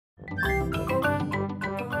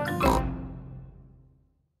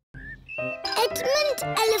Edmond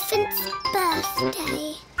Elephant's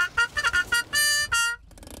birthday.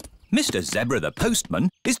 Mr. Zebra the postman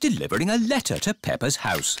is delivering a letter to Peppa's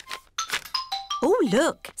house. Oh,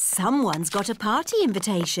 look! Someone's got a party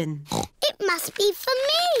invitation. It must be for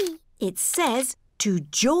me. It says, "To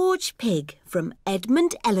George Pig from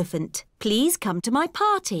Edmond Elephant. Please come to my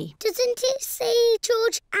party." Doesn't it say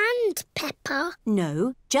George and Peppa?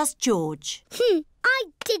 No, just George. I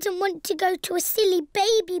didn't want to go to a silly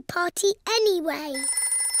baby party anyway.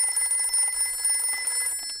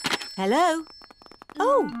 Hello?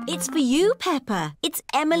 Oh, it's for you, Peppa. It's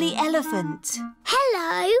Emily Elephant.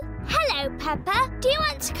 Hello. Hello, Peppa. Do you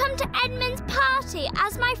want to come to Edmond's party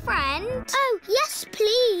as my friend? Oh, yes,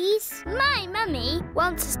 please. My mummy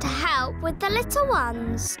wants us to help with the little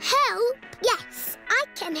ones. Help? Yes, I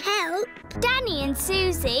can help. Danny and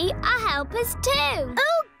Susie are helpers too.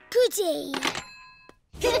 Oh, goody.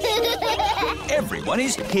 Everyone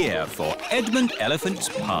is here for Edmond Elephant's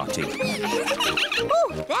party.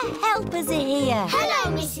 Oh, the helpers are here.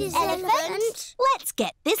 Hello, Mrs. Elephant. Let's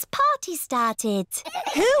get this party started.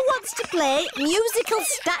 Who wants to play musical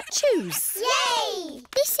statues? Yay!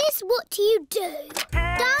 This is what you do.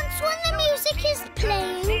 Dance when the music is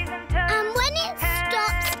playing, and when it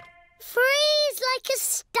stops, freeze like a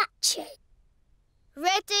statue.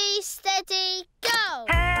 Ready, steady, go!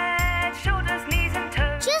 Head, shoulders, knees and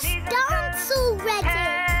toes. Just dance already.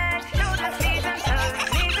 Head, shoulders, knees and toes.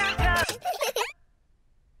 Knees and toes.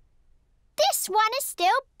 This one is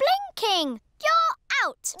still blinking. You're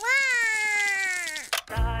out.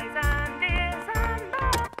 Eyes and ears and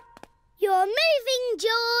mouth. You're moving,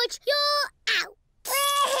 George. You're out.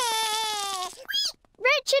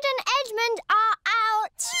 Richard and Edmond are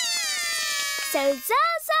out. So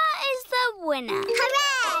Zaza is the winner.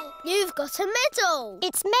 Hooray! You've got a medal.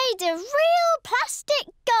 It's made of real plastic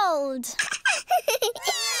gold.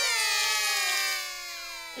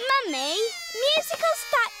 Mummy, musical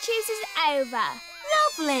statues is over.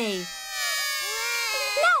 Lovely.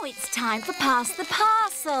 Now it's time for Pass the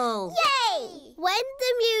Parcel. Yay! When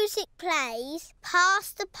the music plays,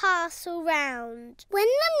 pass the parcel round. When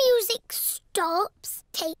the music stops,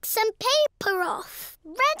 take some paper off.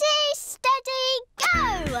 Ready, steady,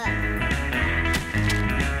 go!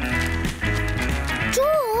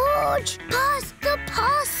 George, pass the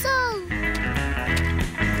parcel.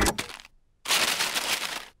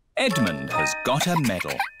 Edmond has got a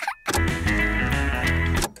medal.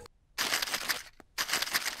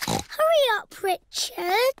 Hurry up,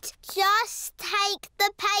 Richard. Just take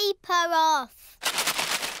the paper off.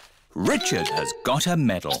 Richard has got a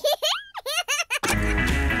medal.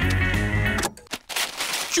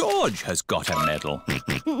 George has got a medal.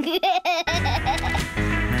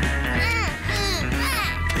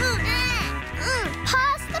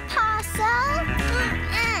 Pass the parcel.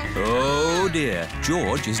 Oh dear,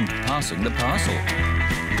 George isn't passing the parcel.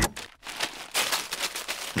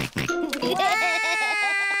 No,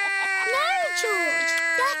 George.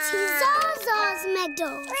 That is Zaza's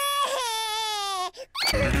medal.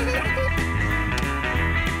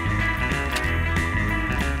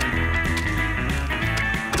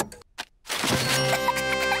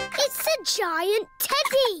 It's a giant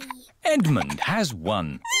teddy. Edmond has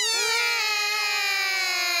won.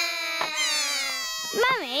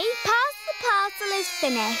 Mummy, pass the parcel is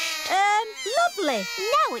finished. Lovely.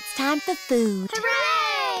 Now it's time for food.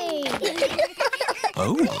 Hooray!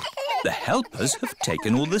 Oh, the helpers have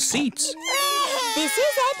taken all the seats. This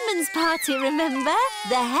is Edmond's party, remember?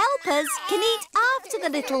 The helpers can eat after the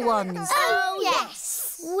little ones. Oh,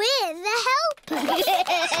 yes. We're the helpers.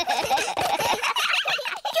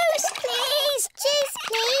 Juice, please. Juice,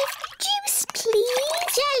 please. Juice,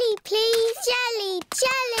 please. Jelly, please. Jelly,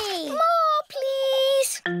 jelly. More, please.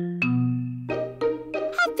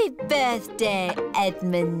 Happy birthday,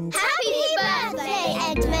 Edmond. Happy birthday,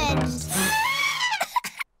 Edmond.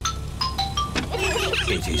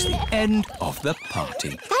 It is the end of the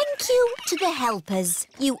party. Thank you to the helpers.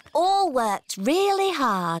 You all worked really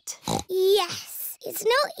hard. Yes. It's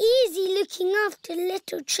not easy looking after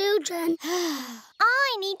little children.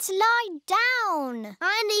 I need to lie down.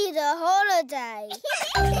 I need a holiday.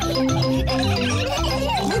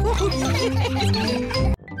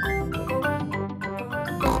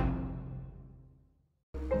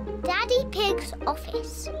 Daddy Pig's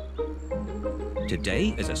office.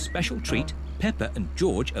 Today, as a special treat, Peppa and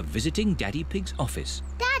George are visiting Daddy Pig's office.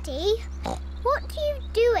 Daddy, what do you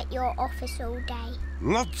do at your office all day?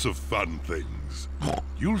 Lots of fun things.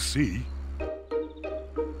 You'll see.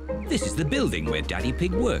 This is the building where Daddy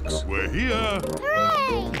Pig works. We're here.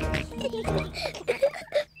 Hooray!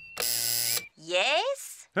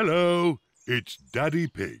 Hello, it's Daddy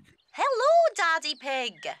Pig. Hello, Daddy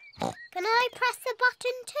Pig. Can I press the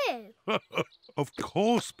button too? Of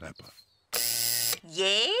course, Peppa.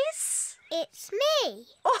 Yes? It's me.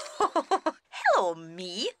 Oh, hello,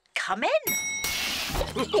 me. Come in.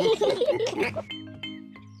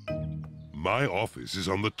 My office is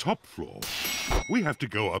on the top floor. We have to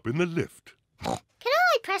go up in the lift. Can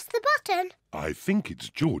I press the button? I think it's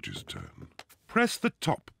George's turn. Press the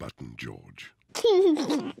top button, George.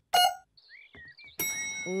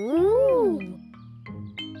 Ooh.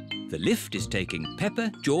 The lift is taking Peppa,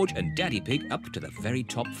 George and Daddy Pig up to the very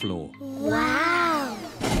top floor. Wow.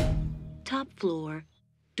 Top floor,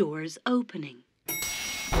 doors opening.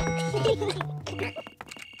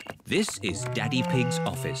 This is Daddy Pig's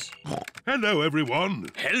office. Hello, everyone.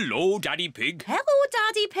 Hello, Daddy Pig. Hello,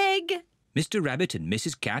 Daddy Pig. Mr. Rabbit and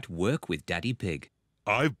Mrs. Cat work with Daddy Pig.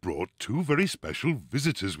 I've brought two very special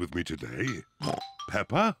visitors with me today.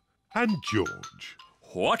 Peppa and George.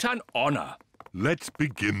 What an honour. Let's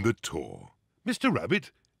begin the tour. Mr.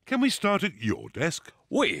 Rabbit, can we start at your desk?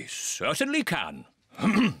 We certainly can.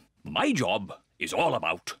 My job is all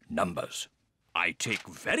about numbers. I take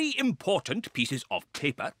very important pieces of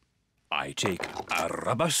paper. I take a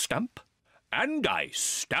rubber stamp and I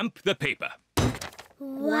stamp the paper.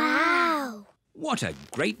 Wow. What a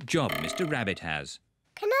great job Mr. Rabbit has.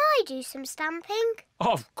 Can I do some stamping?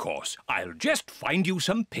 Of course, I'll just find you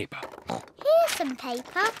some paper. Here's some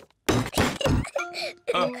paper.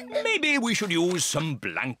 Maybe we should use some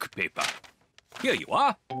blank paper. Here you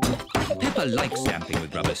are. Peppa likes stamping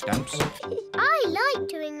with rubber stamps. I like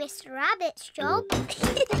doing Mr. Rabbit's job.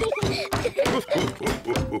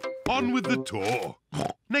 On with the tour.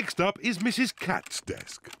 Next up is Mrs. Cat's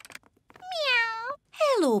desk. Meow.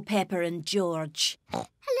 Hello, Peppa and George. Hello.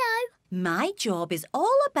 My job is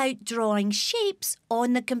all about drawing shapes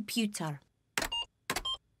on the computer.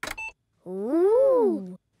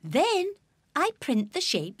 Ooh. Then I print the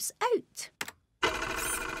shapes out.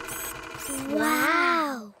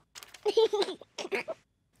 Wow.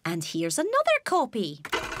 And here's another copy.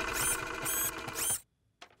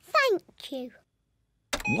 Thank you.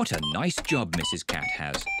 What a nice job Mrs. Cat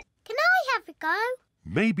has. Can I have a go?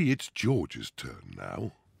 Maybe it's George's turn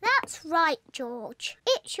now. That's right, George.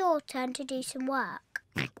 It's your turn to do some work.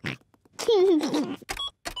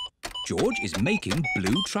 George is making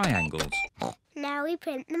blue triangles. Now we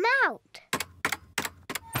print them out.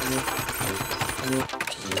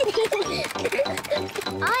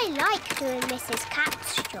 I like doing Mrs.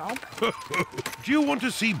 Cat's job. Do you want to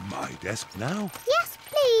see my desk now? Yes,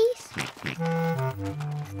 please.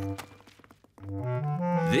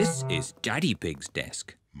 This is Daddy Pig's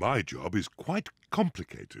desk. My job is quite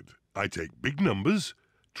complicated. I take big numbers,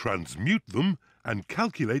 transmute them, and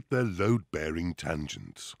calculate their load-bearing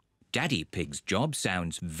tangents. Daddy Pig's job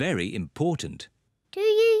sounds very important. Do you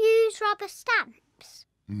use rubber stamps?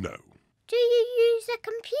 No. Do you use a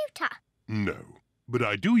computer? No. But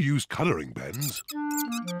I do use colouring pens.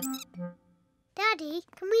 Daddy,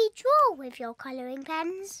 can we draw with your colouring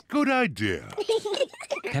pens? Good idea.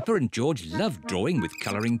 Peppa and George love drawing with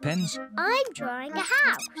colouring pens. I'm drawing a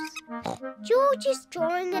house. George is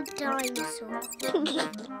drawing a dinosaur.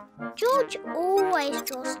 George always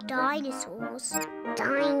draws dinosaurs.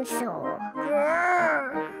 Dinosaur.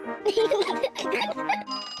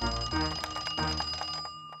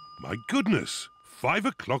 My goodness, 5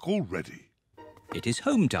 o'clock already. It is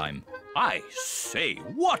home time. I say,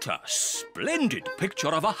 what a splendid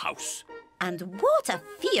picture of a house. And what a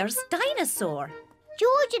fierce dinosaur.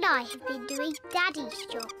 George and I have been doing Daddy's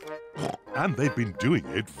job. And they've been doing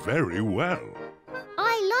it very well.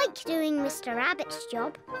 I like doing Mr. Rabbit's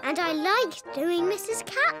job, and I like doing Mrs.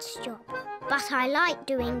 Cat's job. But I like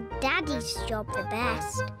doing Daddy's job the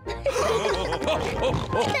best.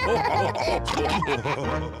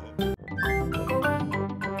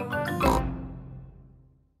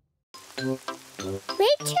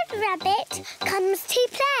 Richard Rabbit comes to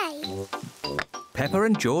play. Peppa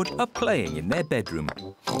and George are playing in their bedroom.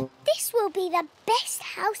 This will be the best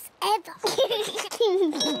house ever.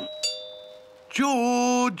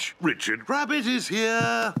 George! Richard Rabbit is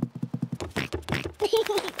here!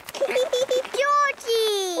 Georgie!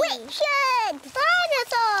 Richard!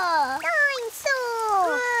 Dinosaur!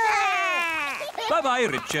 Dinosaur! Bye-bye,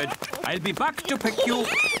 Richard. I'll be back to pick you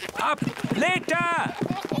up later.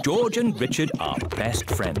 George and Richard are best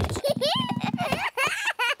friends.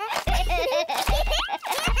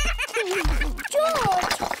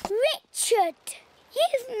 George! Richard!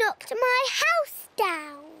 You've knocked my house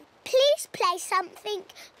down. Please play something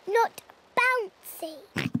not bouncy.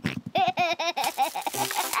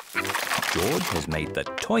 George has made the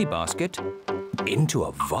toy basket into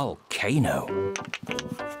a volcano.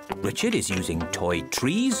 Richard is using toy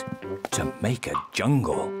trees to make a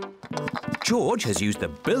jungle. George has used the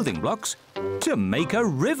building blocks to make a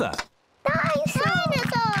river.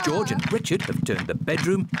 Dinosaur! George and Richard have turned the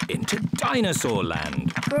bedroom into dinosaur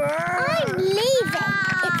land. I'm leaving.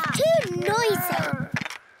 It's too noisy.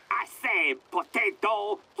 I say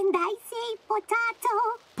potato. And I say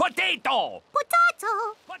potato. Potato!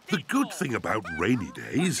 Potato. The good thing about rainy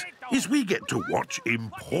days is we get to watch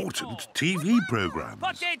important TV programmes.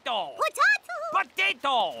 Potato! Potato.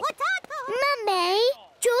 Potato! Potato. Mummy,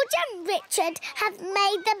 George and Richard have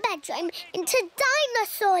made the bedroom into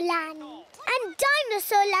Dinosaur Land. And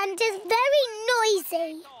Dinosaur Land is very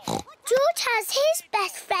noisy. George has his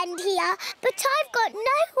best friend here, but I've got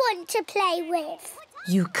no one to play with.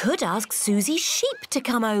 You could ask Susie Sheep to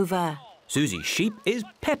come over. Susie Sheep is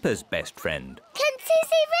Peppa's best friend. Can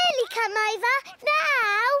Susie really come over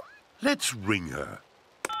now? Let's ring her.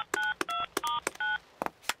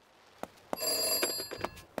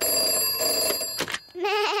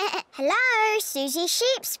 Hello, Susie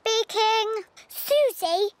Sheep speaking.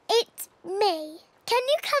 Susie, it's me. Can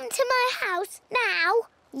you come to my house now?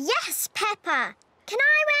 Yes, Peppa. Can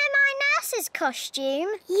I wear my nurse's costume?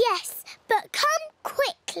 Yes, but come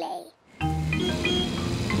quickly.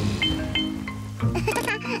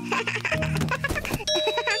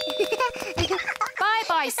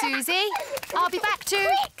 Bye-bye, Susie. I'll be back to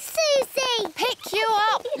Quick, Susie! pick you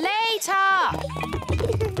up later.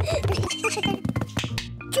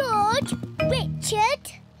 George,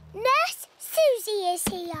 Richard, Nurse Susie is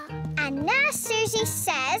here. And Nurse Susie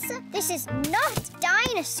says this is not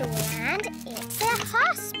Dinosaur Land, it's a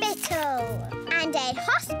hospital. And a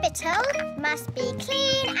hospital must be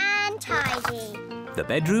clean and tidy. The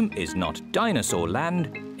bedroom is not dinosaur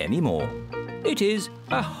land anymore. It is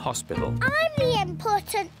a hospital. I'm the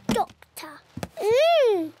important doctor.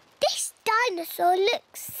 This dinosaur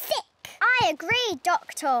looks sick. I agree,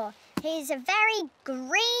 Doctor. He's a very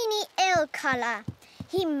greeny ill colour.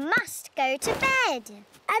 He must go to bed.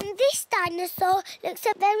 And this dinosaur looks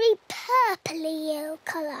a very purpley ill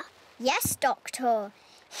colour. Yes, Doctor.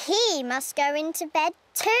 He must go into bed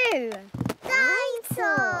too.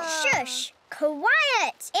 Dinosaur! Shush!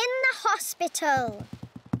 Quiet in the hospital.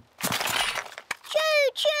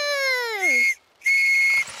 Choo-choo!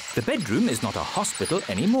 The bedroom is not a hospital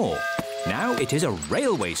anymore. Now it is a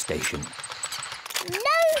railway station. No.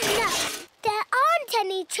 There aren't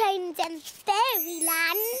any trains in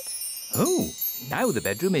Fairyland. Oh, now the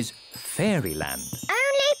bedroom is Fairyland.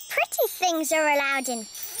 Only pretty things are allowed in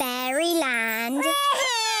Fairyland.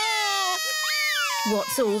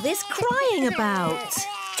 What's all this crying about?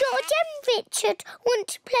 George and Richard want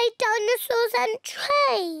to play dinosaurs and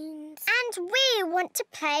trains. And we want to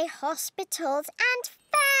play hospitals and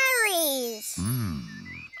fairies.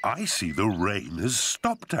 I see the rain has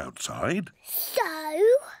stopped outside.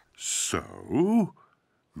 So,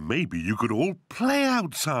 maybe you could all play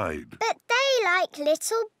outside. But they like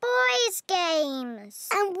little boys' games.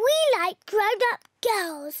 And we like grown-up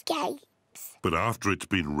girls' games. But after it's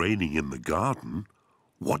been raining in the garden,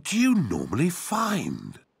 what do you normally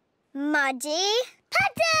find? Muddy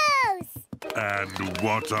puddles! And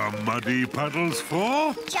what are muddy puddles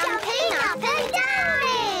for? Jumping up and down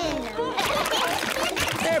in!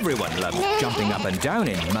 Everyone loves jumping up and down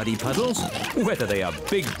in muddy puddles, whether they are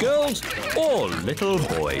big girls or little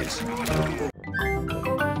boys.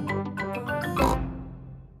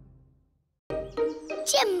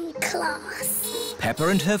 Gym class. Peppa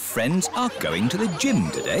and her friends are going to the gym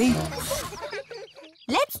today.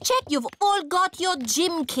 Let's check you've all got your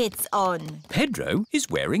gym kits on. Pedro is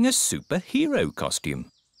wearing a superhero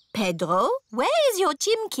costume. Pedro, where is your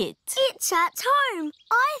gym kit? It's at home.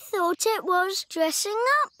 I thought it was dressing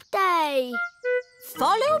up day.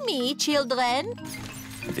 Follow me, children.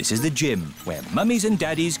 This is the gym where mummies and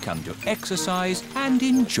daddies come to exercise and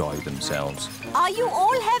enjoy themselves. Are you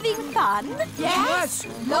all having fun? Yes,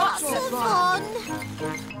 Lots of fun.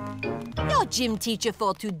 Your gym teacher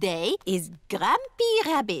for today is Grumpy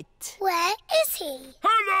Rabbit. Where is he?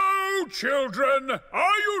 Hello, children.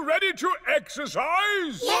 Are you ready to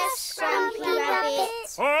exercise? Yes, Grumpy Rabbit.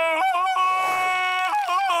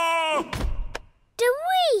 Do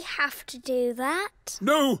we have to do that?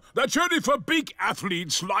 No, that's only for big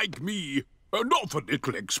athletes like me. Not for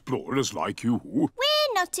little explorers like you.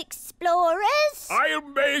 We're not explorers. I'll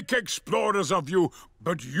make explorers of you,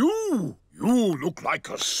 but you look like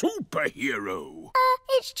a superhero.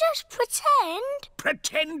 It's just pretend.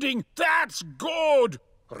 Pretending, that's good.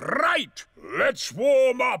 Right, let's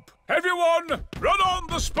warm up. Everyone, run on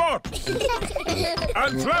the spot.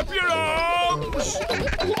 And clap your arms.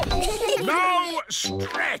 Now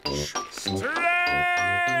stretch.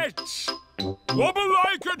 Stretch. Wobble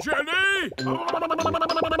like a jelly.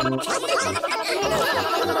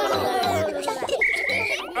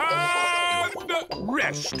 And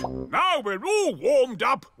rest. Now we're all warmed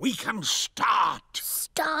up, we can start.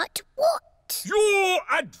 Start what? Your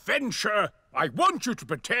adventure. I want you to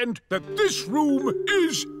pretend that this room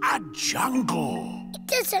is a jungle. It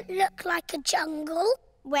doesn't look like a jungle.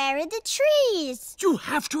 Where are the trees? You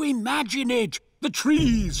have to imagine it. The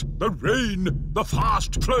trees, the rain, the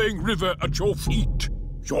fast-flowing river at your feet.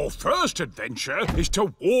 Your first adventure is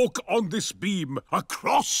to walk on this beam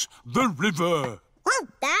across the river.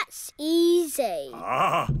 That's easy.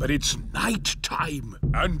 Ah, but it's night time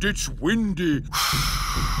and it's windy.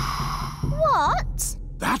 What?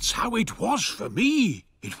 That's how it was for me.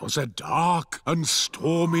 It was a dark and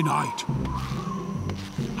stormy night.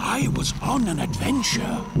 I was on an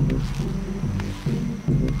adventure.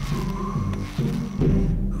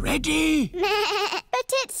 Ready?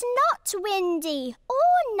 But it's not windy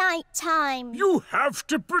or nighttime. You have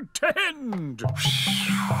to pretend.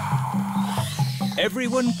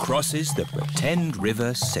 Everyone crosses the pretend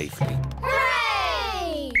river safely.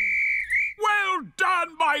 Hooray! Well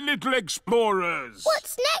done, my little explorers.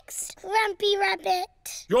 What's next, Grampy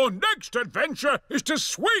Rabbit? Your next adventure is to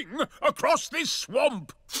swing across this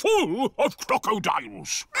swamp full of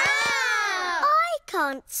crocodiles. I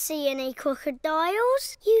can't see any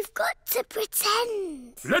crocodiles. You've got to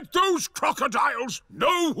pretend. Let those crocodiles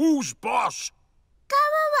know who's boss. Go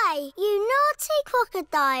away, you naughty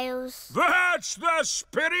crocodiles. That's the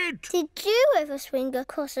spirit. Did you ever swing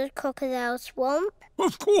across a crocodile swamp?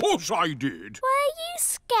 Of course I did. Were you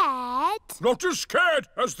scared? Not as scared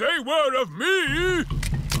as they were of me.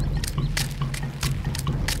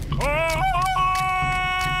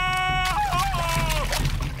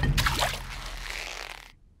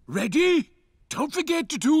 Ready? Don't forget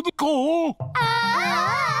to do the call.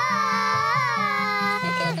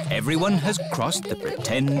 Everyone has crossed the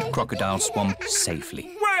pretend crocodile swamp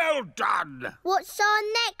safely. Well done. What's our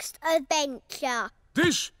next adventure?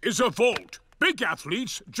 This is a vault. Big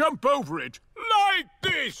athletes jump over it like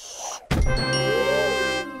this.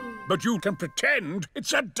 But you can pretend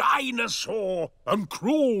it's a dinosaur and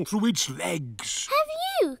crawl through its legs. Have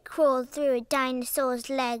you crawled through a dinosaur's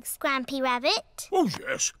legs, Grampy Rabbit? Oh,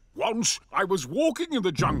 yes. Once I was walking in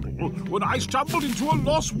the jungle when I stumbled into a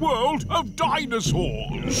lost world of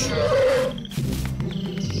dinosaurs.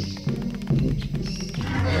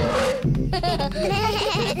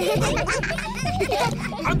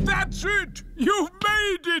 And that's it! You've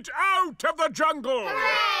made it out of the jungle!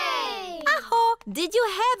 Hooray! Aho, did you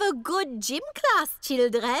have a good gym class,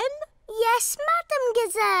 children? Yes, Madam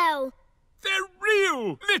Gazelle. They're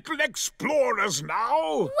real little explorers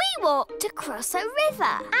now. We walked across a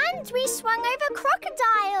river. And we swung over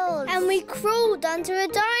crocodiles. And we crawled under a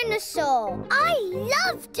dinosaur. I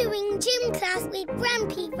love doing gym class with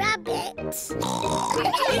Grampy Rabbit.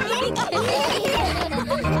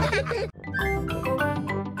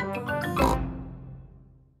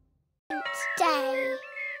 Day.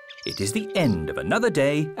 It is the end of another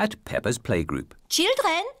day at Peppa's playgroup.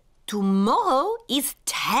 Children, tomorrow is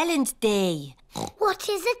Talent Day. What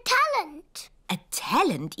is a talent? A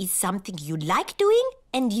talent is something you like doing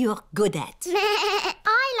and you're good at.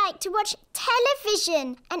 I like to watch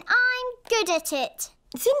television and I'm good at it.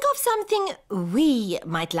 Think of something we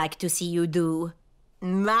might like to see you do.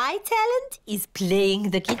 My talent is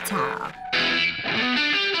playing the guitar.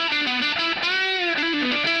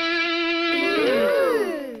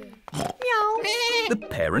 The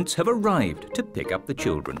parents have arrived to pick up the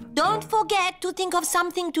children. Don't forget to think of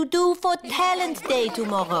something to do for Talent Day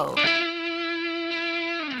tomorrow.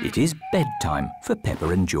 It is bedtime for Peppa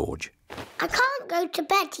and George. I can't go to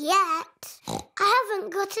bed yet. I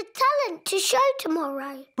haven't got a talent to show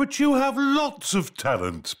tomorrow. But you have lots of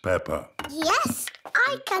talent, Peppa. Yes,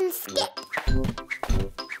 I can skip.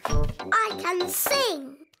 I can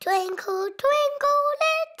sing. Twinkle, twinkle,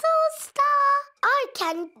 little star. I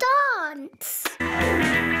can dance.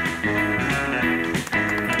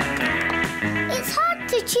 It's hard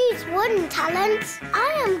to choose one talent.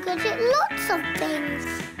 I am good at lots of things.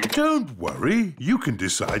 Don't worry, you can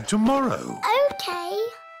decide tomorrow. Okay.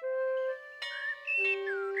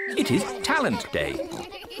 It is Talent Day.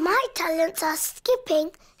 My talents are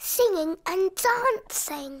skipping, singing and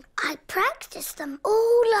dancing. I practiced them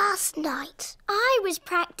all last night. I was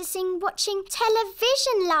practicing watching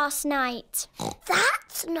television last night.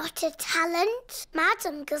 That's not a talent.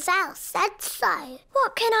 Madam Gazelle said so.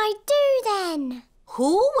 What can I do then?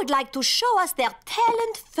 Who would like to show us their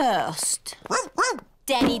talent first?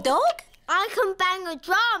 Danny Dog? I can bang a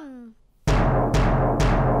drum.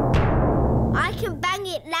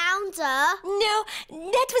 bit louder. No,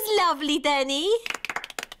 that was lovely, Danny.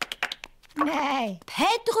 Nay.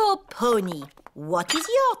 Pedro Pony, what is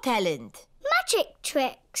your talent? Magic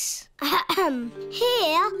tricks.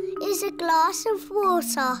 Here is a glass of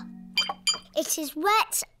water. It is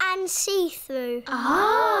wet and see-through.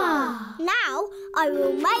 Ah. Now I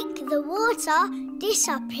will make the water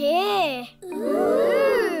disappear.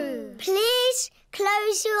 Ooh. Please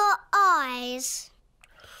close your eyes.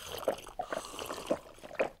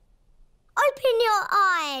 Open your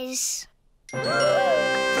eyes.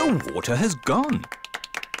 The water has gone.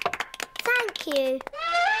 Thank you.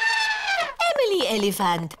 Emily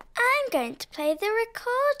Elephant. I'm going to play the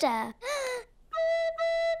recorder.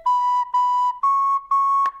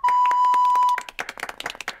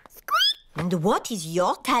 And what is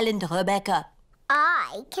your talent, Rebecca?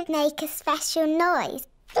 I can make a special noise.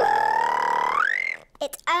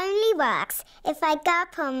 It only works if I go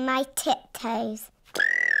up on my tiptoes.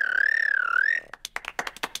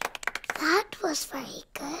 That was very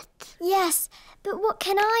good. Yes, but what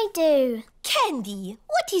can I do? Candy,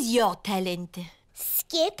 what is your talent?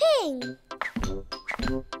 Skipping.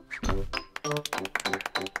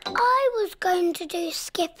 I was going to do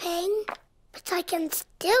skipping, but I can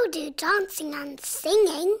still do dancing and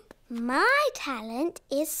singing. My talent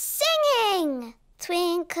is singing.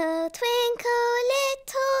 Twinkle, twinkle,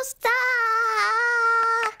 little star.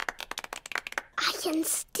 I can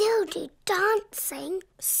still do dancing.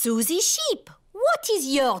 Susie Sheep, what is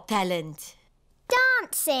your talent?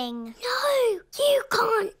 Dancing. No, you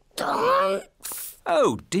can't dance.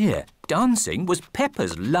 Oh dear, dancing was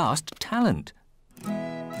Peppa's last talent.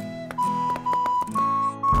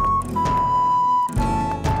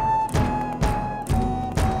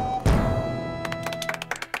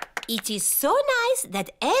 It is so nice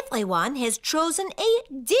that everyone has chosen a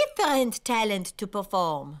different talent to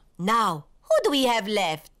perform. Now, who do we have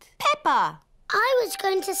left? Peppa. I was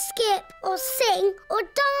going to skip or sing or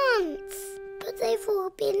dance, but they've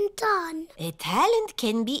all been done. A talent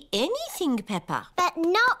can be anything, Peppa. But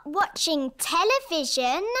not watching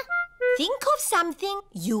television. Think of something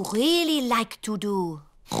you really like to do.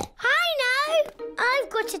 I know! I've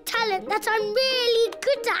got a talent that I'm really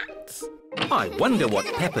good at. I wonder what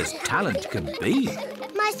Peppa's talent can be.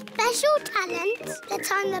 My special talent that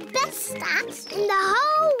I'm the best at in the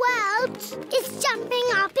whole world is jumping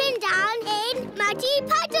up and down in muddy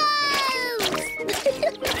puddles.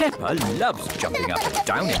 Peppa loves jumping up and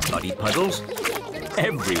down in muddy puddles.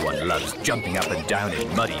 Everyone loves jumping up and down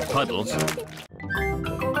in muddy puddles.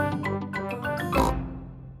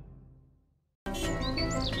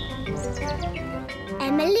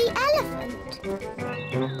 Emily Elephant.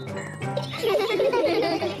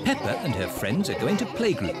 Peppa and her friends are going to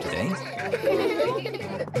playgroup today.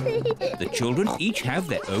 The children each have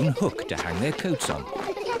their own hook to hang their coats on.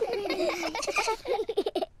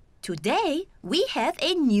 Today, we have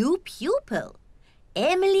a new pupil,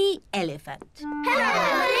 Emily Elephant.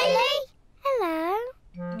 Hello, Emily. Hello.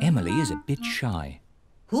 Emily is a bit shy.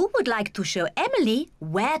 Who would like to show Emily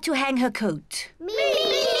where to hang her coat? Me!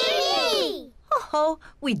 Oh,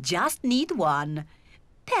 we just need one.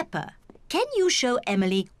 Peppa, can you show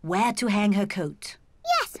Emily where to hang her coat?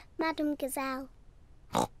 Yes, Madam Gazelle.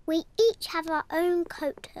 We each have our own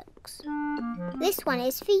coat hooks. This one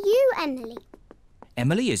is for you, Emily.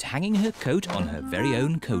 Emily is hanging her coat on her very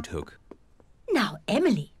own coat hook. Now,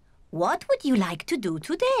 Emily, what would you like to do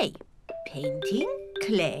today? Painting,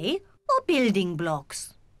 clay, or building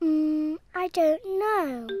blocks? I don't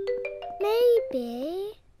know.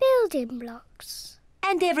 Maybe building blocks.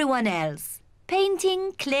 And everyone else?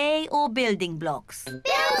 Painting, clay, or building blocks?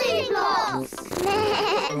 Building blocks!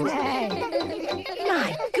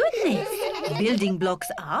 My goodness! Building blocks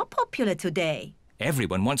are popular today.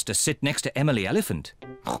 Everyone wants to sit next to Emily Elephant.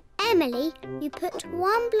 Emily, you put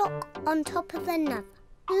one block on top of another,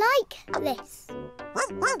 like this.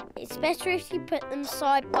 It's better if you put them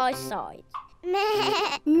side by side.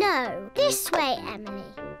 No, this way, Emily.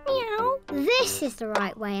 Meow. This is the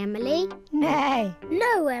right way, Emily. Nay.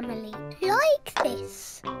 No, Emily, like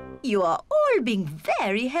this. You are all being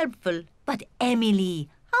very helpful. But Emily,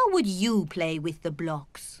 how would you play with the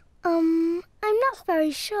blocks? I'm not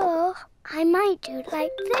very sure. I might do it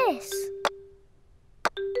like this.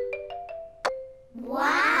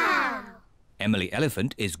 Wow! Emily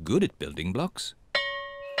Elephant is good at building blocks.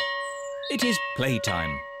 It is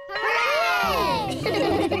playtime.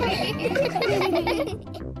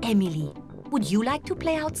 Emily, would you like to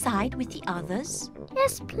play outside with the others?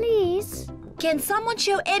 Yes, please. Can someone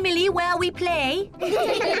show Emily where we play?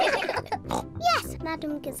 Yes,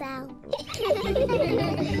 Madam Gazelle.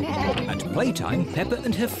 And playtime, Peppa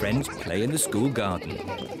and her friends play in the school garden.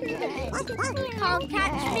 Can't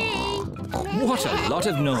catch me. What a lot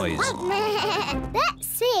of noise. Let's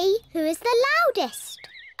see who is the loudest.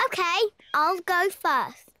 OK, I'll go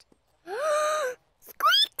first.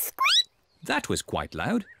 Squeak, squeak. That was quite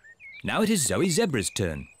loud. Now it is Zoe Zebra's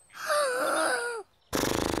turn.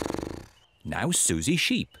 Now Susie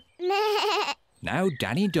Sheep. Now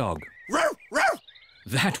Danny Dog.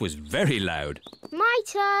 That was very loud. My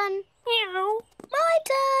turn. Meow. My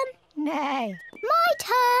turn. Nay. My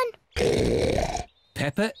turn.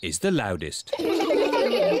 Peppa is the loudest. Emily,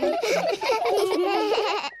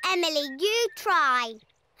 you try.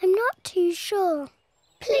 I'm not too sure.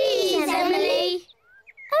 Please, Emily.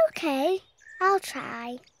 OK, I'll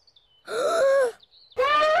try.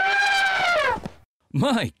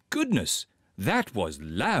 My goodness, that was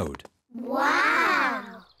loud.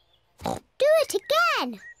 Wow. Do it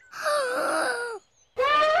again.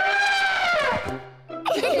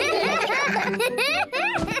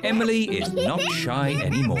 Emily is not shy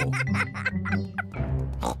anymore.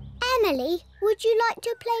 Emily, would you like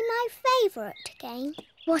to play my favourite game?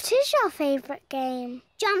 What is your favourite game?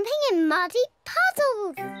 Jumping in muddy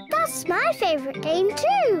puddles. That's my favourite game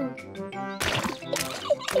too.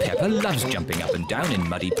 Peppa loves jumping up and down in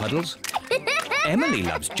muddy puddles. Emily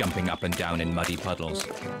loves jumping up and down in muddy puddles.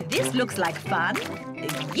 This looks like fun.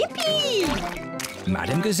 Yippee!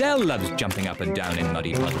 Madame Gazelle loves jumping up and down in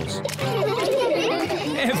muddy puddles.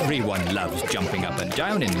 Everyone loves jumping up and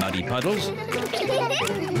down in muddy puddles.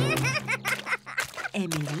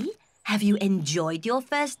 Emily, have you enjoyed your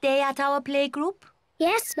first day at our playgroup?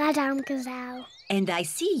 Yes, Madame Gazelle. And I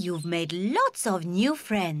see you've made lots of new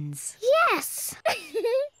friends. Yes.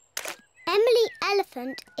 Emily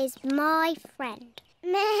Elephant is my friend.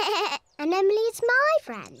 And Emily is my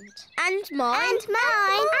friend. And mine. And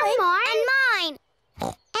mine. And mine. And mine.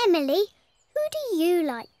 Emily, who do you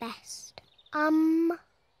like best?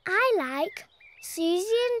 I like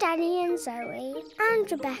Susie and Danny and Zoe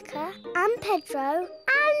and Rebecca and Pedro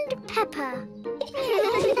and Peppa.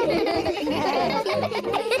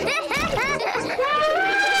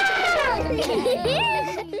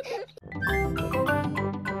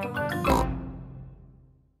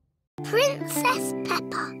 Princess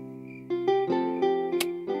Peppa.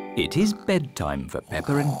 It is bedtime for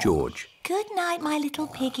Peppa and George. Good night, my little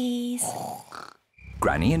piggies.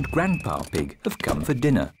 Granny and Grandpa Pig have come for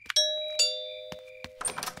dinner.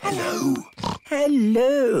 Hello.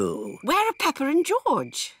 Hello. Where are Peppa and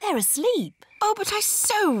George? They're asleep. Oh, but I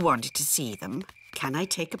so wanted to see them. Can I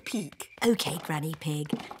take a peek? OK, Granny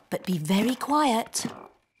Pig, but be very quiet.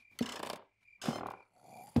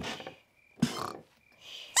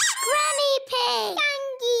 Granny Pig!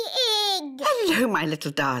 Tangy Egg! Hello, my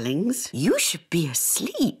little darlings. You should be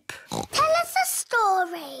asleep. Tell us a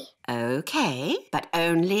story. OK, but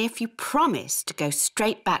only if you promise to go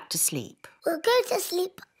straight back to sleep. We'll go to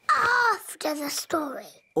sleep after the story.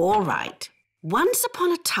 All right. Once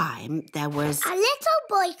upon a time, there was... a little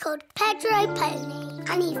boy called Pedro Pony,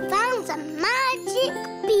 and he found a magic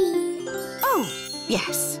bean. Oh,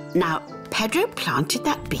 yes. Now, Pedro planted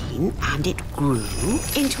that bean and it grew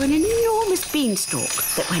into an enormous beanstalk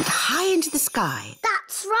that went high into the sky.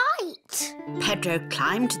 That's right. Pedro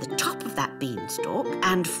climbed to the top of that beanstalk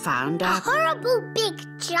and found a horrible big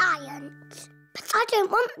giant. But I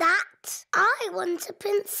don't want that. I want a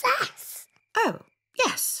princess. Oh,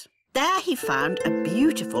 yes. There he found a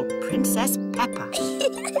beautiful Princess Peppa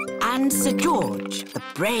and Sir George, the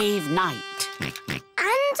brave knight.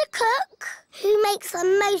 And a cook who makes the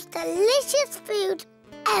most delicious food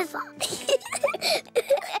ever.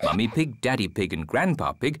 Mummy Pig, Daddy Pig and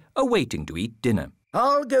Grandpa Pig are waiting to eat dinner.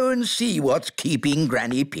 I'll go and see what's keeping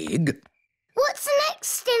Granny Pig. What's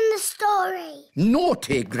next in the story?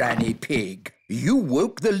 Naughty Granny Pig. You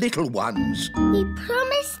woke the little ones. We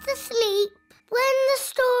promised to sleep when the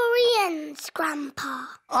story ends, Grandpa.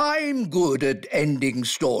 I'm good at ending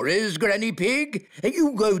stories, Granny Pig.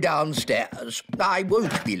 You go downstairs. I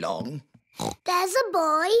won't be long. There's a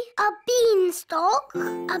boy, a beanstalk,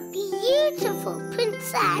 a beautiful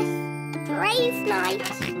princess, a brave knight,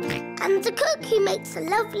 and a cook who makes a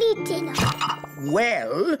lovely dinner.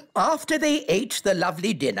 Well, after they ate the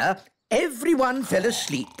lovely dinner, everyone fell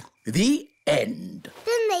asleep. The end.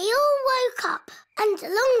 Then they all woke up and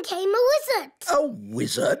along came a wizard. A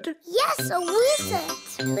wizard? Yes, a wizard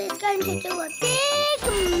who is going to do a big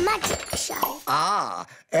magic show.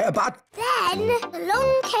 But... Then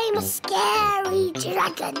along came a scary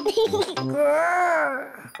dragon.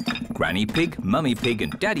 Granny Pig, Mummy Pig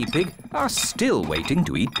and Daddy Pig are still waiting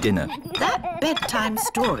to eat dinner. That bedtime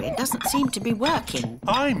story doesn't seem to be working.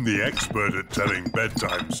 I'm the expert at telling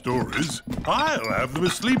bedtime stories. I'll have them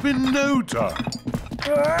asleep in no time. A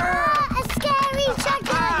scary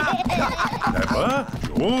dragon! Peppa,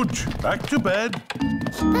 George, back to bed.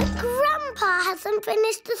 But Grandpa hasn't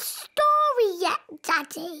finished the story yet,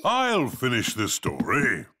 Daddy. I'll finish the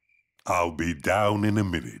story. I'll be down in a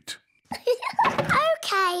minute.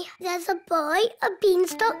 OK, there's a boy, a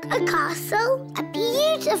beanstalk, a castle, a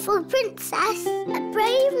beautiful princess, a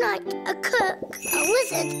brave knight, a cook, a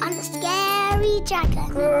wizard and a scary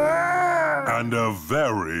dragon. And a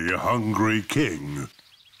very hungry king.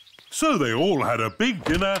 So they all had a big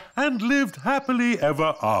dinner and lived happily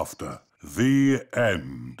ever after. The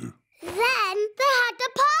end. Then they had a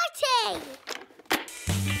party.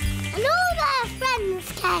 And all their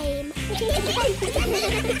friends came.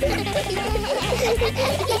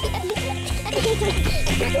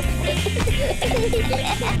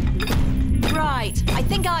 Right, I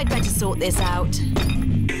think I'd better sort this out.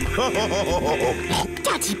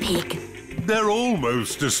 Daddy Pig. They're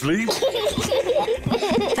almost asleep.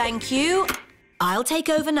 Thank you. I'll take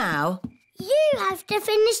over now. You have to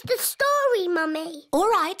finish the story, Mummy. All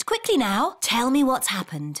right, quickly now. Tell me what's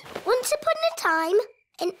happened. Once upon a time,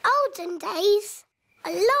 in olden days, a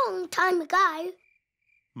long time ago...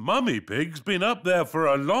 Mummy Pig's been up there for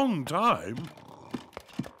a long time.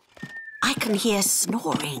 I can hear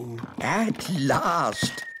snoring. At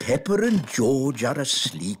last, Peppa and George are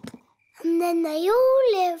asleep. And then they all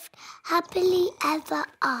lived happily ever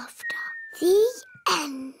after. The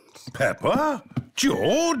end. Peppa?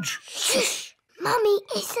 George? Shush! Mummy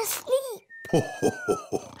is asleep.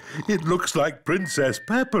 It looks like Princess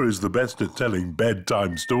Peppa is the best at telling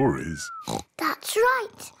bedtime stories. That's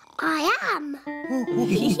right. I am.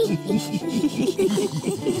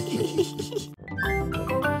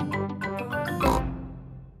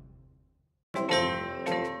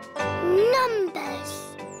 Numbers.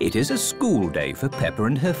 It is a school day for Peppa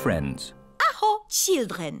and her friends. Aho,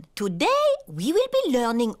 children. Today we will be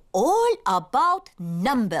learning all about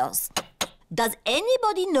numbers. Does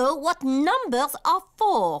anybody know what numbers are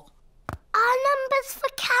for? Are numbers for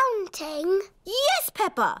counting? Yes,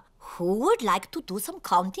 Peppa. Who would like to do some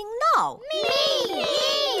counting now? Me!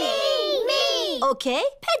 Okay,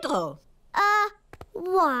 Pedro.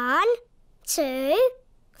 1, 2,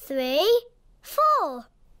 3, 4.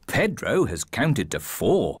 Pedro has counted to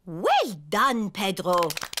 4. Well done, Pedro.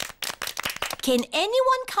 Can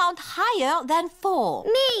anyone count higher than 4?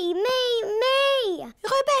 Me!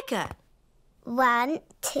 Rebecca. 1,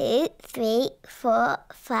 2, 3, 4,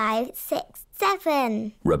 5, 6,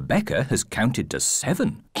 7. Rebecca has counted to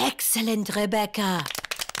 7. Excellent, Rebecca.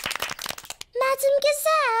 Madam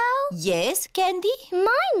Gazelle? Yes, Candy?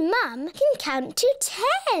 My mum can count to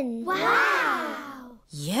 10. Wow!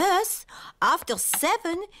 Yes. After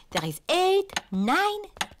 7, there is 8, 9,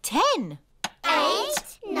 10.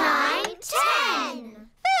 8, 9, 10.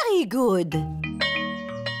 Very good.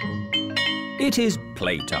 It is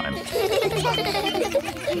playtime.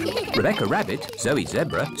 Rebecca Rabbit, Zoe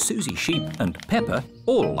Zebra, Susie Sheep and Peppa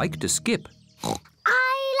all like to skip.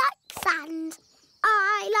 I like sand.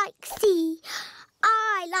 I like sea.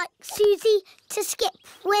 I like Susie to skip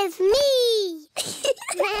with me.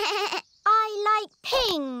 I like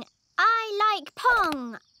ping. I like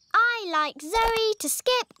pong. I like Zoe to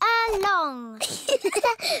skip along.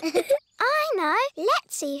 I know.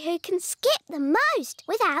 Let's see who can skip the most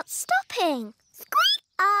without stopping. Squeak!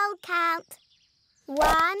 I'll count.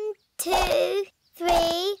 1, 2,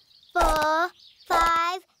 3, 4,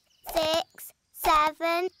 5, 6,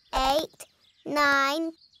 7, 8,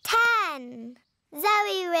 9, 10.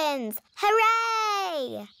 Zoe wins.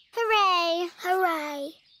 Hooray! Hooray!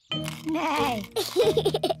 Hooray! Nay.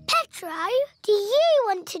 Pedro, do you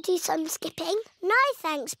want to do some skipping? No,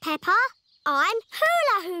 thanks, Peppa. I'm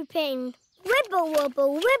hula hooping. Ribble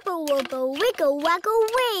wobble, wibble wobble, wiggle waggle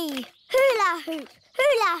wee. Hula hoop,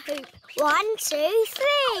 hula hoop. 1, 2,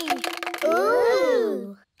 3.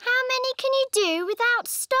 Ooh! How many can you do without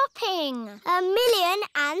stopping?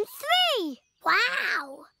 1,000,003.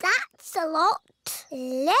 Wow, that's a lot.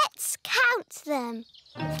 Let's count them.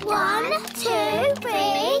 1, 2,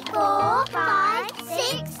 3, 4, 5,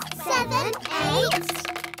 6, 7, 8.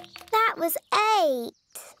 That was 8.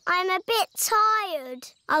 I'm a bit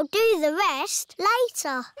tired. I'll do the rest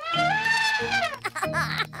later.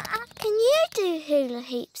 Can you do hula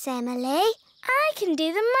hoops, Emily? I can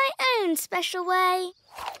do them my own special way.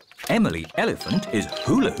 Emily Elephant is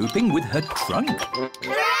hula hooping with her trunk.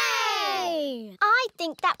 Hooray! I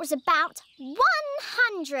think that was about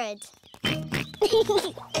 100.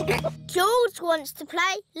 George wants to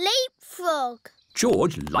play leapfrog.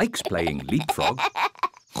 George likes playing leapfrog.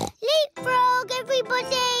 Leapfrog,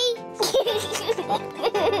 everybody!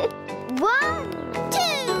 1, 2,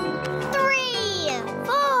 3,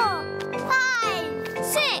 4, 5,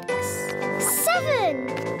 6, 7,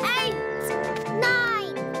 8,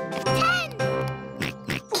 9, 10.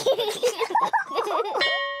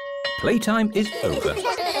 Playtime is over.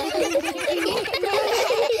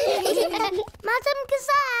 Madam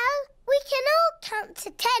Gazelle, we can all count to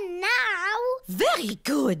 10 now. Very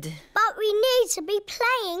good. But we need to be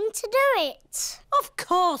playing to do it. Of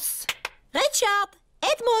course. Richard,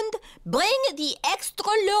 Edmond, bring the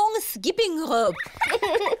extra long skipping rope.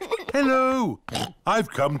 Hello. I've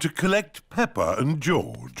come to collect Peppa and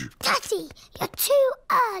George. Daddy, you're too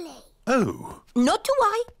early. Oh. Not to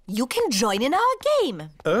worry. You can join in our game.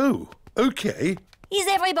 Oh, OK. Is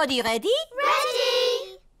everybody ready?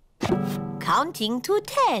 Ready! Counting to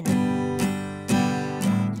 10.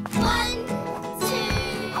 1, 2,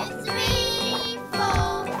 3,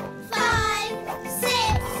 4, 5, 6,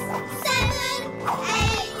 7,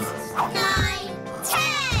 8, 9,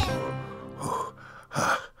 10.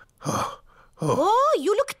 Oh,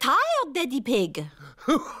 you look tired, Daddy Pig.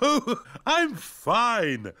 I'm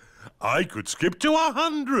fine. I could skip to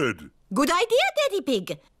 100. Good idea, Daddy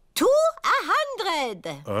Pig. To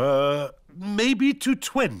 100. Maybe to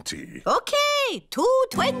 20. Okay, to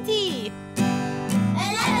 20.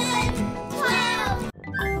 11, 12.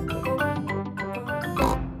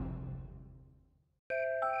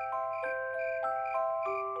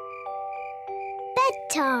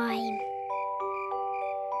 bedtime.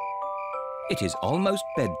 It is almost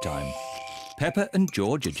bedtime. Peppa and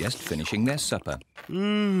George are just finishing their supper.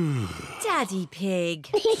 Daddy Pig.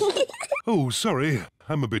 Oh, sorry.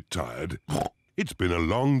 I'm a bit tired. It's been a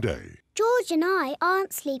long day. George and I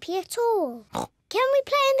aren't sleepy at all. Can we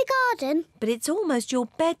play in the garden? But it's almost your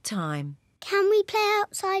bedtime. Can we play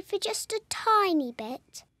outside for just a tiny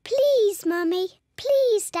bit? Please, Mummy.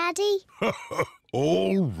 Please, Daddy.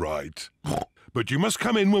 All right. But you must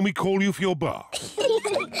come in when we call you for your bath.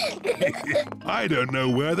 I don't know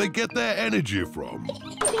where they get their energy from.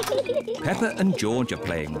 Peppa and George are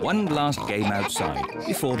playing one last game outside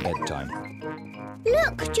before bedtime.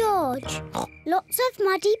 Look, George. Lots of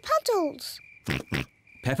muddy puddles.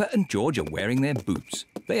 Peppa and George are wearing their boots.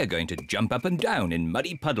 They are going to jump up and down in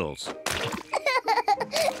muddy puddles.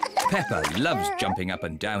 Peppa loves jumping up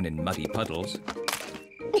and down in muddy puddles.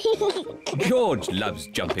 George loves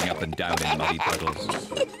jumping up and down in muddy puddles.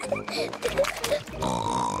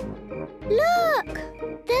 Look!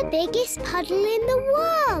 The biggest puddle in the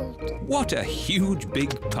world. What a huge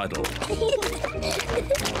big puddle.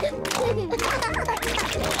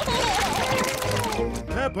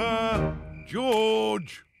 Peppa!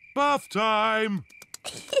 George! Bath time!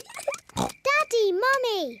 Daddy,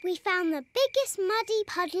 Mummy, we found the biggest muddy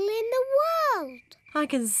puddle in the world. I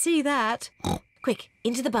can see that. Quick,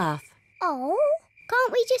 into the bath. Oh,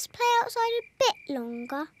 can't we just play outside a bit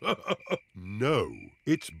longer? No,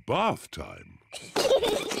 it's bath time.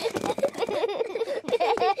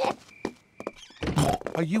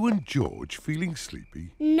 Are you and George feeling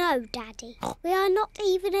sleepy? No, Daddy. We are not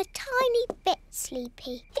even a tiny bit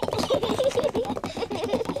sleepy.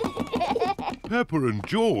 Peppa and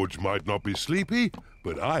George might not be sleepy,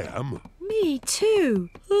 but I am. Me too.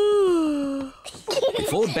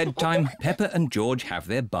 Before bedtime, Peppa and George have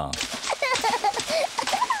their bath.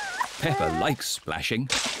 Peppa likes splashing.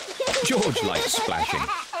 George likes splashing.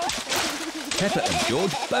 Peppa and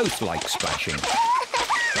George both like splashing.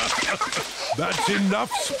 That's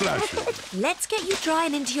enough splashing. Let's get you dry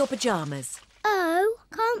and into your pyjamas. Oh,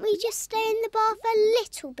 can't we just stay in the bath a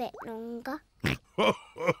little bit longer?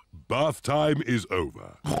 Bath time is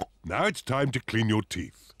over. Now it's time to clean your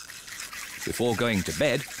teeth. Before going to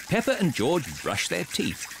bed, Peppa and George brush their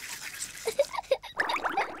teeth.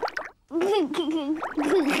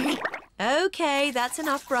 OK, that's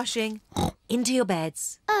enough brushing. Into your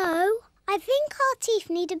beds. Oh, I think our teeth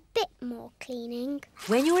need a bit more cleaning.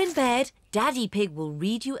 When you're in bed, Daddy Pig will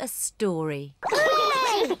read you a story.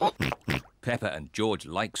 Hooray! Peppa and George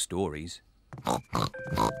like stories.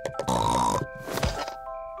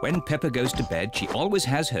 When Peppa goes to bed, she always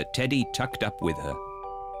has her teddy tucked up with her.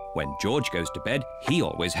 When George goes to bed, he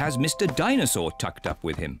always has Mr. Dinosaur tucked up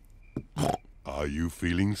with him. Are you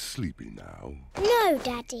feeling sleepy now? No,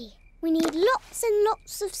 Daddy. We need lots and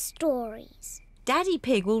lots of stories. Daddy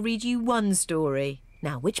Pig will read you one story.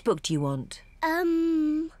 Now, which book do you want?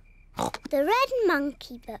 The Red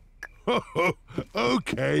Monkey Book.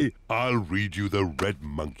 OK, I'll read you the Red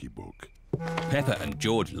Monkey Book. Peppa and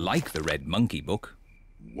George like the Red Monkey Book.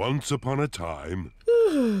 Once upon a time...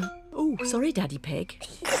 Oh, sorry, Daddy Pig.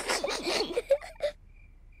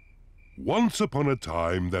 Once upon a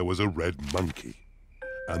time there was a red monkey.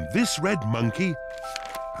 And this red monkey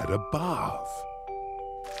had a bath.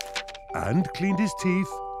 And cleaned his teeth.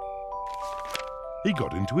 He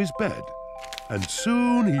got into his bed. And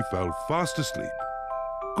soon he fell fast asleep.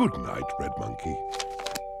 Good night, Red Monkey.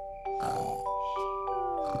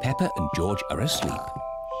 Peppa and George are asleep.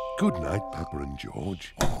 Good night, Peppa and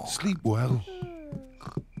George. Sleep well.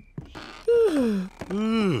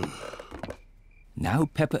 Now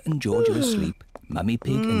Peppa and George are asleep, Mummy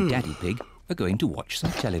Pig and Daddy Pig are going to watch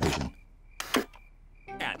some television.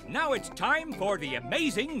 And now it's time for the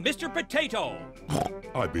amazing Mr. Potato.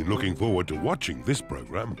 I've been looking forward to watching this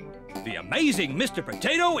programme. The amazing Mr.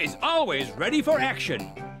 Potato is always ready for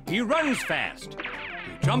action. He runs fast.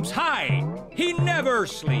 He jumps high. He never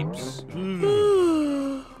sleeps.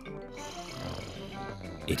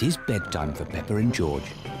 It is bedtime for Peppa and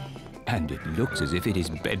George. And it looks as if it is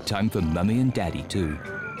bedtime for Mummy and Daddy too.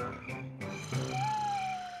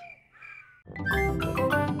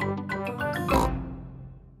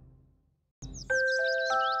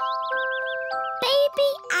 Baby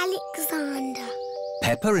Alexander.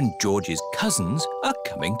 Peppa and George's cousins are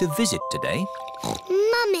coming to visit today.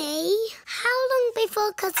 Mummy, how long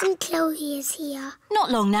before Cousin Chloe is here?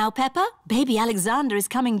 Not long now, Peppa. Baby Alexander is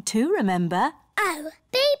coming too, remember? Oh,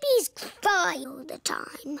 babies cry all the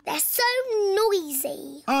time. They're so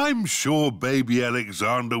noisy. I'm sure baby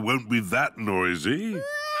Alexander won't be that noisy.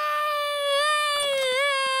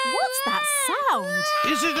 What's that sound?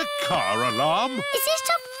 Is it a car alarm? Is it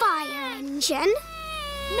a fire engine?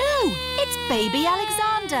 No, it's Baby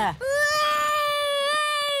Alexander.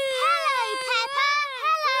 Hello, Peppa.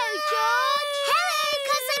 Hello, George. Hello,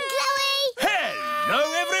 Cousin Chloe. Hello,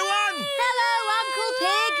 everyone! Hello, Uncle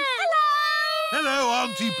Pig. Hello. Hello,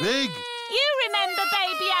 Auntie Pig. You remember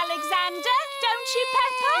Baby Alexander, don't you,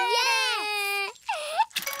 Peppa?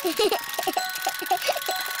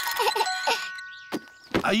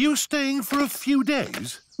 Are you staying for a few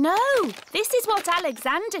days? No, this is what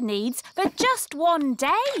Alexander needs for just one day.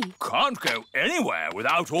 Can't go anywhere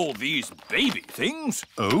without all these baby things.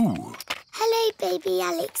 Oh. Hello, baby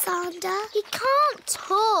Alexander. He can't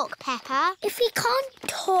talk, Peppa. If he can't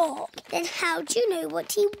talk, then how do you know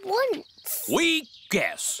what he wants? We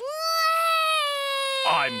guess.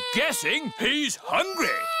 I'm guessing he's hungry.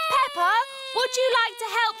 Peppa, would you like to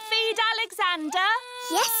help feed Alexander?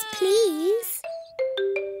 Yes, please.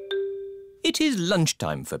 It is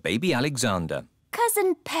lunchtime for baby Alexander.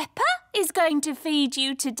 Cousin Peppa is going to feed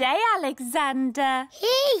you today, Alexander.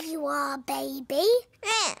 Here you are, baby.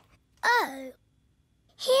 Oh,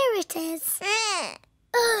 here it is.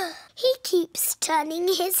 He keeps turning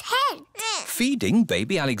his head. Feeding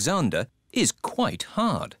baby Alexander is quite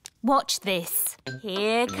hard. Watch this.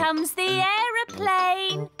 Here comes the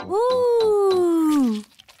aeroplane. Woo!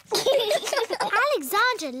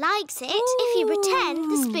 Alexander likes it if you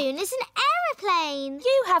pretend the spoon is an aeroplane.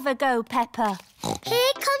 You have a go, Peppa.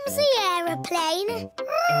 Here comes the aeroplane.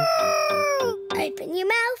 Open your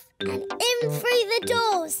mouth and in through the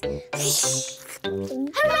doors.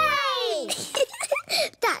 Hooray!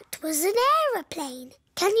 That was an aeroplane.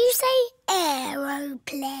 Can you say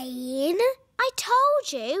aeroplane? I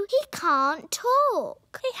told you he can't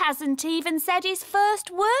talk. He hasn't even said his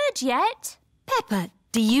first word yet. Peppa,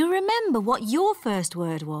 do you remember what your first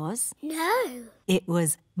word was? No. It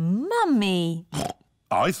was Mummy.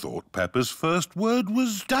 I thought Peppa's first word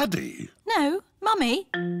was Daddy. No, Mummy.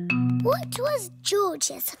 What was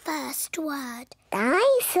George's first word?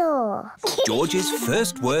 Dinosaur. George's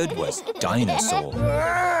first word was dinosaur.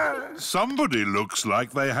 Somebody looks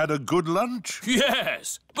like they had a good lunch.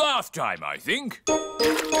 Yes, bath time, I think.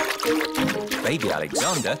 Baby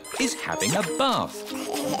Alexander is having a bath.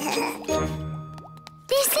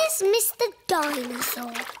 This is Mr.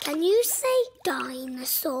 Dinosaur. Can you say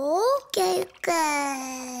dinosaur? Go,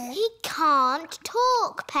 go. He can't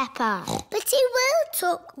talk, Peppa. But he will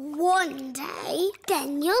talk one day.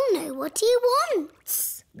 Then you'll know what he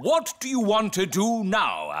wants. What do you want to do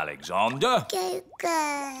now, Alexander? Go,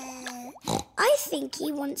 go. I think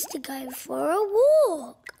he wants to go for a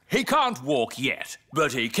walk. He can't walk yet,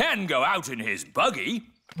 but he can go out in his buggy.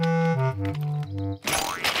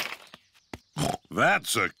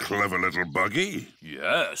 That's a clever little buggy.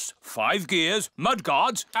 Yes, 5 gears,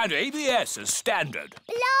 mudguards and ABS as standard.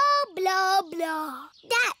 Blow, blah, blah.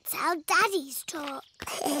 That's how daddies talk.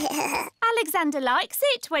 Alexander likes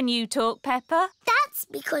it when you talk, Peppa. That's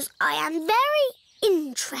because I am very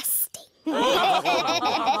interesting. This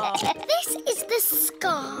is the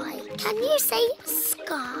sky. Can you say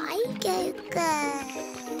sky? Go, go.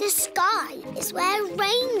 The sky is where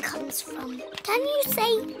rain comes from. Can you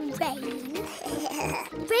say rain?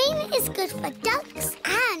 Rain is good for ducks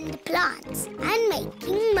and plants and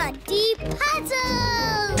making muddy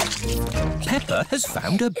puddles. Peppa has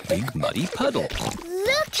found a big muddy puddle.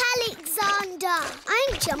 Look, Alexander.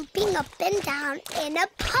 I'm jumping up and down in a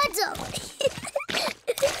puddle.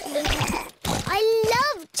 I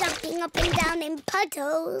love jumping up and down in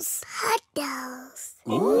puddles. Puddles.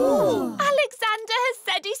 Ooh. Alexander has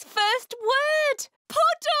said his first word.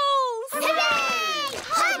 Puddles! Hooray!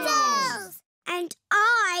 Puddles! And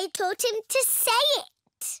I taught him to say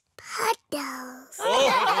it. Puddles.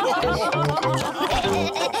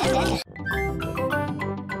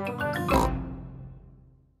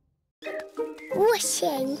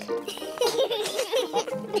 Washing.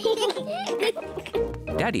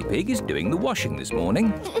 Daddy Pig is doing the washing this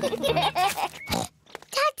morning. Daddy,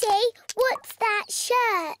 what's that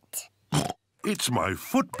shirt? It's my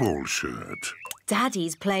football shirt.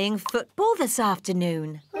 Daddy's playing football this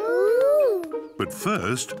afternoon. Ooh. But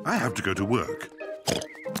first, I have to go to work.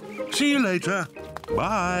 See you later.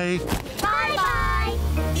 Bye. Bye-bye.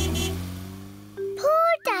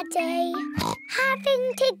 Poor Daddy,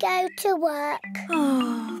 having to go to work.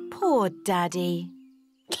 Oh, poor Daddy.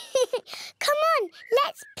 Come on,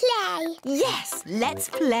 let's play. Yes, let's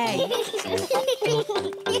play.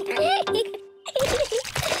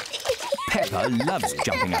 Peppa loves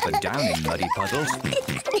jumping up and down in muddy puddles.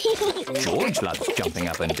 George loves jumping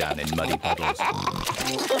up and down in muddy puddles.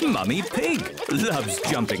 Mummy Pig loves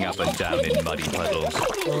jumping up and down in muddy puddles.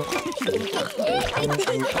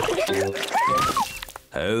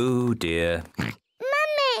 Oh dear.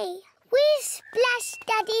 Mummy, we splashed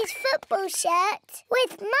Daddy's football shirt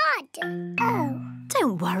with mud. Oh.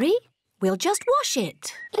 Don't worry, we'll just wash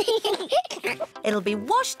it. It'll be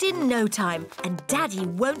washed in no time, and Daddy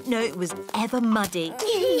won't know it was ever muddy.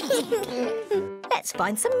 Let's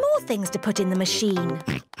find some more things to put in the machine.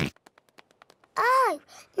 Oh,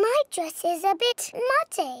 my dress is a bit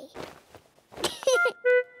muddy.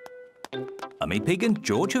 Mummy Pig and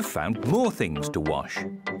George have found more things to wash.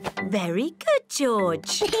 Very good,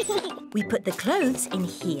 George. We put the clothes in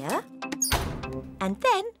here, and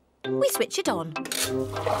then we switch it on.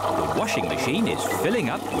 The washing machine is filling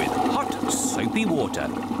up with hot, soapy water.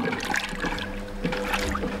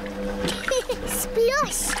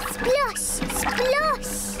 Splosh, splosh,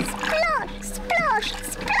 splosh, splosh, splosh,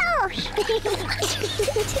 splosh.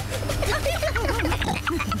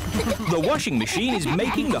 The washing machine is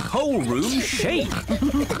making the whole room shake.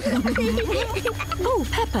 Oh,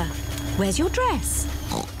 Peppa, where's your dress?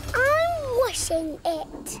 I'm washing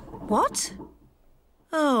it. What?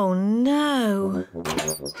 Oh, no.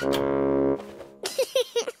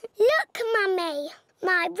 Look, Mummy.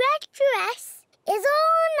 My red dress is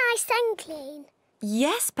all nice and clean.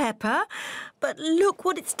 Yes, Peppa, but look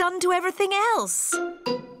what it's done to everything else.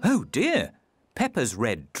 Oh dear. Peppa's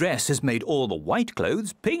red dress has made all the white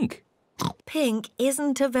clothes pink. Pink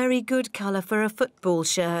isn't a very good colour for a football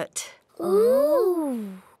shirt.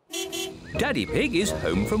 Ooh. Daddy Pig is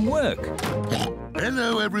home from work.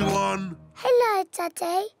 Hello, everyone. Hello,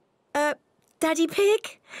 Daddy. Daddy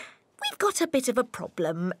Pig, we've got a bit of a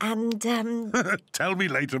problem and, Tell me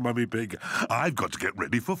later, Mummy Pig. I've got to get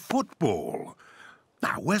ready for football.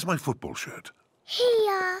 Now, where's my football shirt?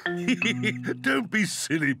 Here. Don't be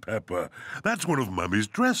silly, Peppa. That's one of Mummy's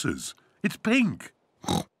dresses. It's pink.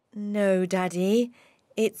 No, Daddy,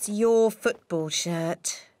 it's your football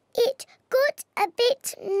shirt. It got a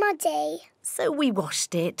bit muddy. So we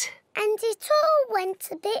washed it. And it all went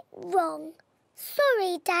a bit wrong.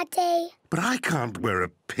 Sorry, Daddy. But I can't wear a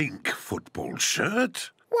pink football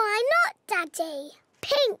shirt. Why not, Daddy?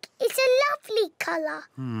 Pink is a lovely colour.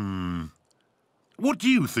 What do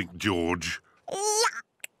you think, George? Yuck.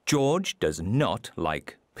 George does not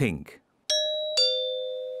like pink.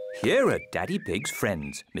 Here are Daddy Pig's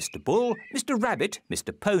friends, Mr. Bull, Mr. Rabbit,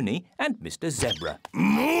 Mr. Pony and Mr. Zebra.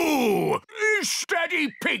 Moo! Is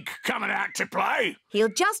Daddy Pig coming out to play? He'll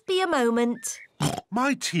just be a moment.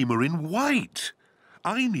 My team are in white.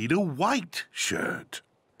 I need a white shirt.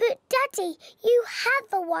 But, Daddy, you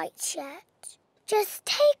have a white shirt. Just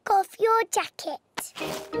take off your jacket.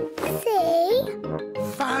 See?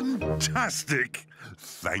 Fantastic.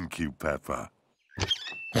 Thank you, Peppa.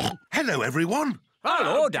 Hello, everyone.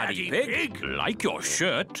 Hello, Daddy Pig. Like your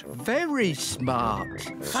shirt. Very smart.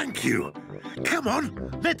 Thank you. Come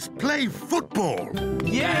on, let's play football.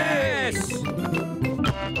 Yes! Go!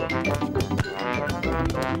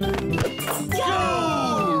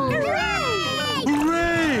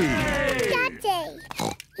 Hooray! Daddy,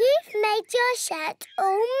 you've made your shirt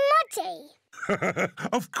all muddy.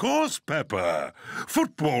 Of course, Peppa.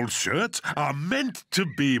 Football shirts are meant to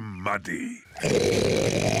be muddy.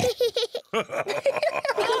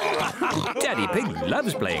 Daddy Pig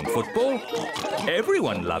loves playing football.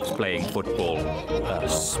 Everyone loves playing football,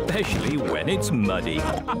 especially when it's muddy.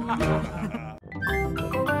 Grandpa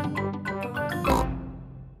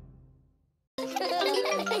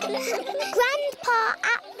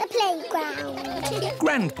at the playground.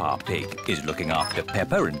 Grandpa Pig is looking after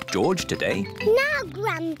Peppa and George today. Now,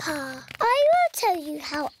 Grandpa, I will tell you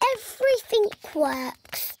how everything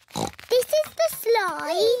works. This is the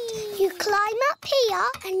slide. You climb up here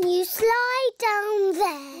and you slide down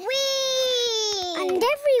there. Whee! And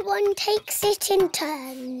everyone takes it in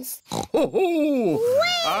turns. Ho-ho!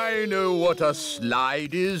 I know what a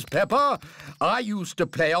slide is, Peppa. I used to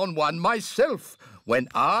play on one myself when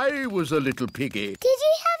I was a little piggy. Did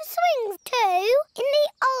you have swings too in the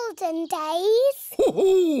olden days?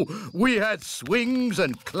 Ho-ho! We had swings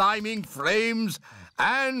and climbing frames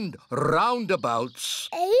and roundabouts.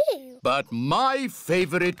 Oh. But my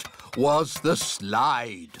favourite was the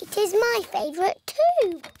slide. It is my favourite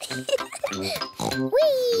too.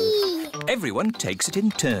 Whee! Everyone takes it in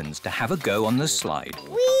turns to have a go on the slide.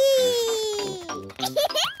 Whee!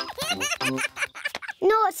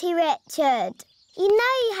 Naughty Richard. You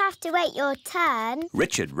know you have to wait your turn.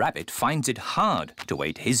 Richard Rabbit finds it hard to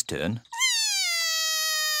wait his turn.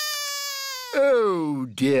 Oh,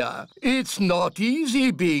 dear. It's not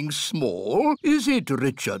easy being small, is it,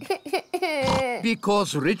 Richard?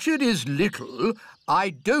 Because Richard is little, I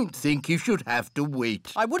don't think you should have to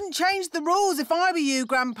wait. I wouldn't change the rules if I were you,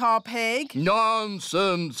 Grandpa Pig.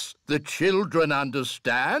 Nonsense. The children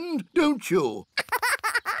understand, don't you?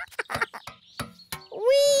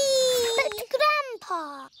 Whee! But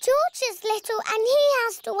Grandpa, George is little and he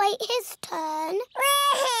has to wait his turn.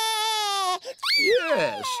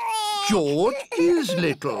 Yes, George is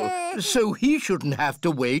little, so he shouldn't have to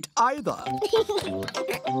wait either.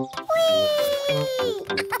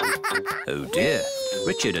 Oh dear,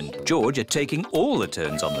 Richard and George are taking all the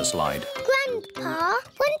turns on the slide. Grandpa,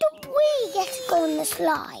 when do we get to go on the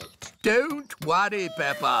slide? Don't worry,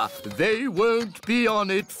 Peppa. They won't be on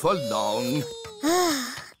it for long.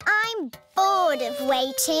 I'm bored of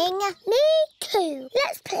waiting. Me too.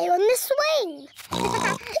 Let's play on the swing.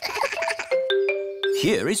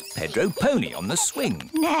 Here is Pedro Pony on the swing.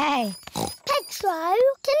 No. Pedro,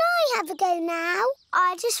 can I have a go now?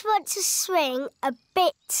 I just want to swing a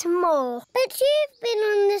bit more. But you've been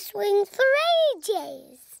on the swing for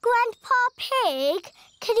ages. Grandpa Pig,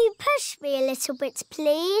 can you push me a little bit,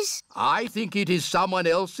 please? I think it is someone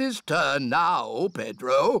else's turn now,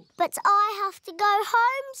 Pedro. But I have to go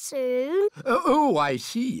home soon. Oh, I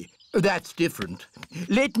see. That's different.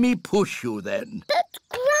 Let me push you then. But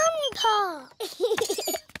Grandpa!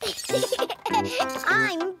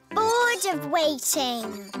 I'm bored of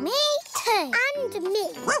waiting. Me too. And me.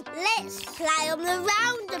 Let's play on the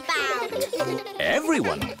roundabout.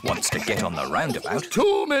 Everyone wants to get on the roundabout.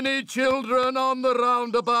 Too many children on the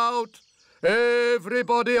roundabout.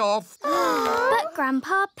 Everybody off. But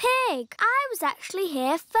Grandpa Pig, I was actually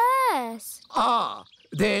here first. Ah,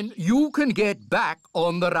 then you can get back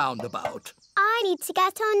on the roundabout. I need to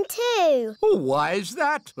get on too. Why is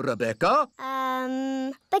that, Rebecca?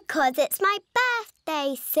 Because it's my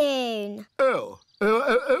birthday soon. Oh,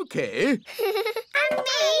 okay. And me.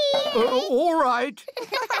 All right.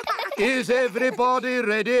 Is everybody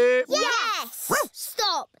ready? Yes.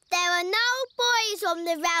 Stop. There are no boys on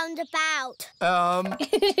the roundabout.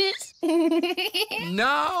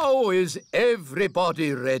 Now is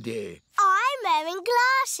everybody ready? I'm wearing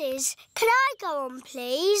glasses. Can I go on,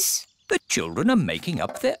 please? The children are making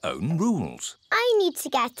up their own rules. I need to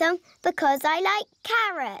get them because I like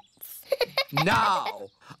carrots. Now,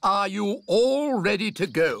 are you all ready to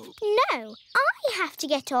go? No, I have to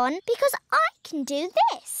get on because I can do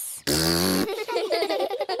this.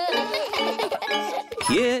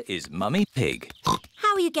 Here is Mummy Pig.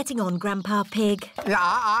 How are you getting on, Grandpa Pig?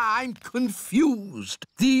 I'm confused.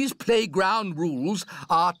 These playground rules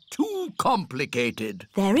are too complicated.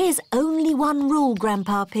 There is only one rule,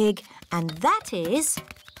 Grandpa Pig, and that is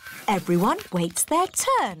everyone waits their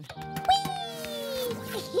turn.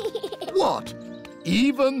 What?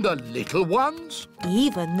 Even the little ones?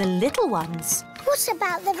 Even the little ones. What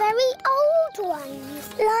about the very old ones,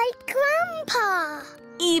 like Grandpa?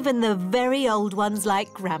 Even the very old ones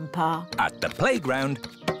like Grandpa. At the playground,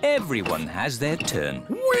 everyone has their turn.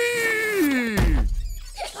 Whee!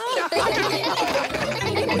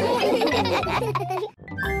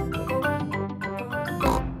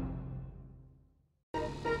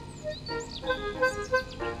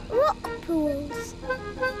 Rock pools.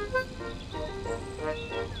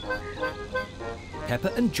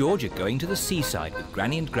 Peppa and George are going to the seaside with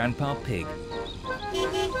Granny and Grandpa Pig.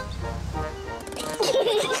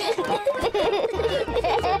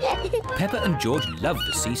 Peppa and George love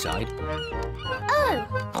the seaside. Oh,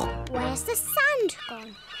 where's the sand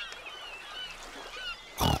gone?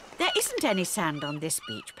 There isn't any sand on this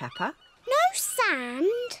beach, Peppa. No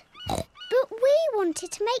sand? But we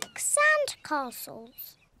wanted to make sand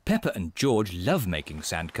castles. Peppa and George love making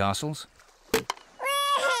sandcastles.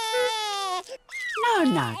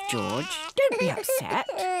 No, George. Don't be upset.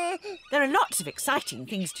 There are lots of exciting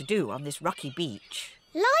things to do on this rocky beach.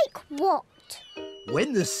 Like what?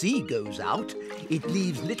 When the sea goes out, it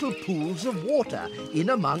leaves little pools of water in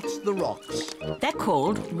amongst the rocks. They're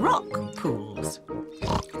called rock pools.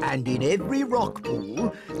 And in every rock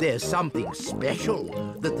pool, there's something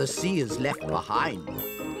special that the sea has left behind.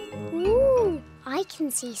 Ooh, I can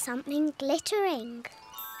see something glittering.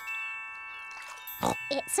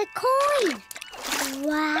 It's a coin.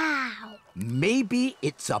 Wow. Maybe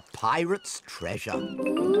it's a pirate's treasure.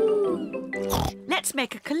 Ooh. Let's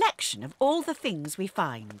make a collection of all the things we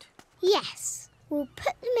find. Yes, we'll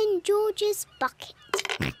put them in George's bucket.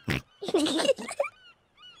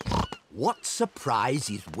 What surprise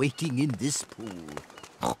is waiting in this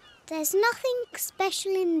pool? There's nothing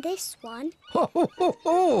special in this one. Ho, ho, ho,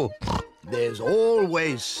 ho! There's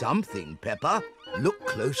always something, Peppa. Look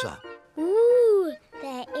closer. Ooh,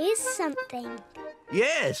 there is something.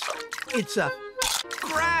 Yes, it's a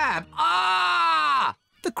crab. Ah!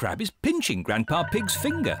 The crab is pinching Grandpa Pig's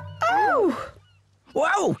finger. Oh!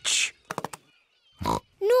 Ouch!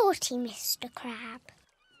 Naughty Mr. Crab.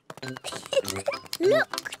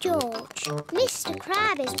 Look, George. Mr.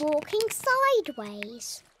 Crab is walking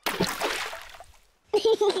sideways.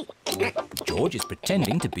 George is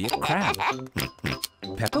pretending to be a crab.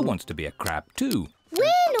 Peppa wants to be a crab too.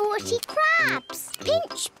 We're naughty crabs.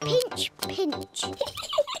 Pinch, pinch, pinch.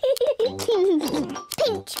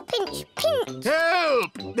 Pinch, pinch, pinch.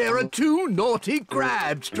 Help! There are two naughty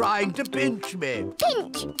crabs trying to pinch me.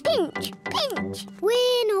 Pinch, pinch, pinch.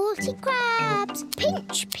 We're naughty crabs.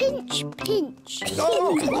 Pinch, pinch, pinch.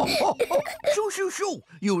 Oh! Shoo, shoo, shoo,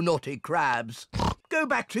 you naughty crabs. Go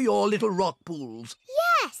back to your little rock pools.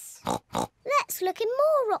 Yes. Let's look in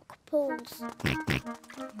more rock pools.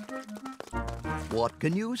 What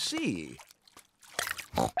can you see?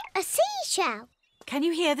 A seashell. Can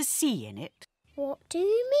you hear the sea in it? What do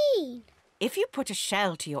you mean? If you put a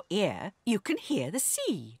shell to your ear, you can hear the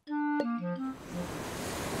sea.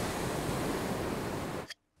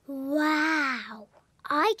 Wow.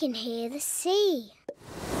 I can hear the sea.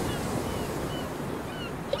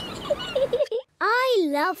 I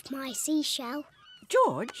love my seashell.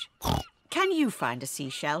 George, can you find a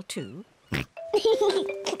seashell too?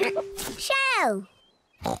 Shell.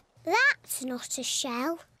 That's not a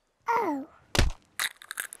shell. Oh.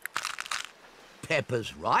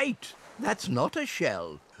 Peppa's right. That's not a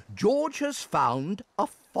shell. George has found a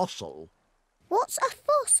fossil. What's a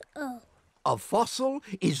fossil? A fossil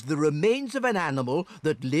is the remains of an animal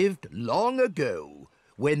that lived long ago,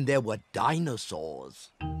 when there were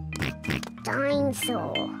dinosaurs.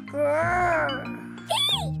 Dinosaur.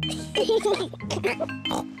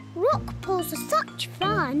 Rock pools are such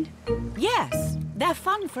fun. Yes, they're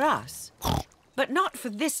fun for us. But not for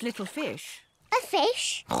this little fish. A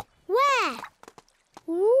fish? Where?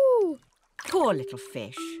 Ooh. Poor little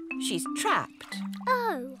fish. She's trapped.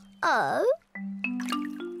 Oh. Oh?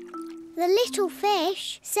 The little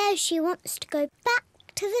fish says she wants to go back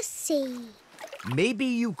to the sea. Maybe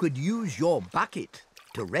you could use your bucket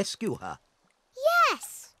to rescue her.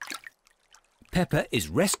 Yes. Peppa is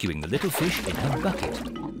rescuing the little fish in her bucket.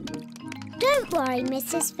 Don't worry,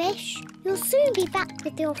 Mrs. Fish. You'll soon be back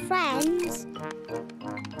with your friends.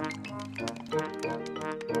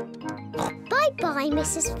 Bye-bye,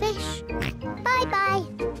 Mrs. Fish. Bye-bye.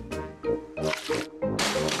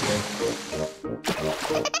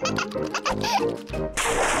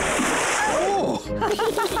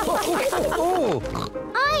 Oh!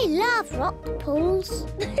 I love rock pools.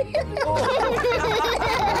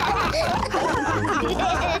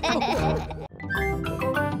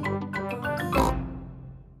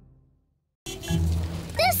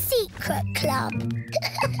 The secret club.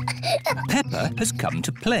 Peppa has come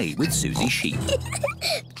to play with Susie Sheep.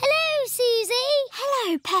 Hello, Susie.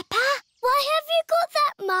 Hello, Peppa. Why have you got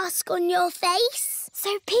that mask on your face?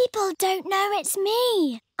 So people don't know it's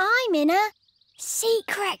me. I'm in a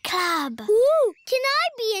secret club. Ooh, can I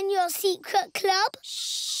be in your secret club?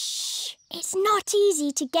 Shh. It's not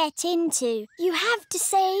easy to get into. You have to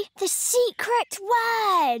say the secret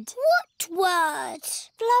word. What word?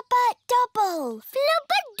 Flubber-double.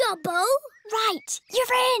 Flubber-double? Right,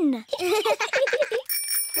 you're in.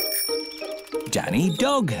 Danny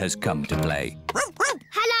Dog has come to play.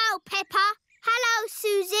 Hello, Peppa. Hello,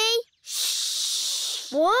 Susie. Shh.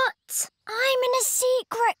 What? I'm in a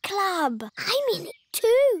secret club. I'm in it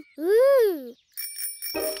too. Ooh.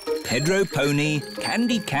 Pedro Pony,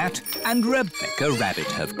 Candy Cat and Rebecca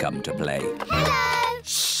Rabbit have come to play. Hello.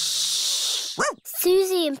 Shh.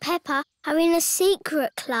 Susie and Peppa are in a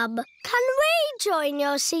secret club. Can we join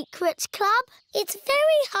your secret club? It's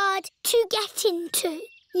very hard to get into.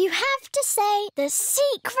 You have to say the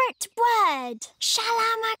secret word.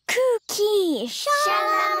 Shalamakuki.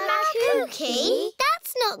 Shalamakuki?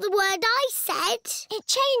 That's not the word I said. It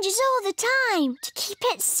changes all the time to keep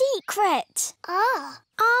it secret. Ah.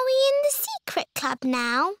 Are we in the secret club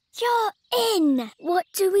now? You're in. What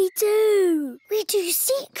do? We do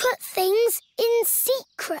secret things in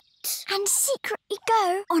secret. And secretly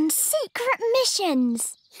go on secret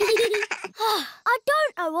missions. I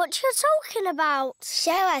don't know what you're talking about.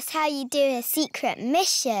 Show us how you do a secret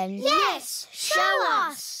mission. Yes, show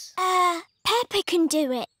us. Peppa can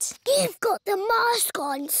do it. You've got the mask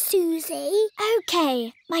on, Susie.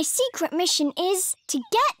 OK, my secret mission is to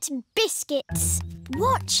get biscuits.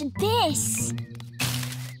 Watch this.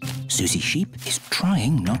 Susie Sheep is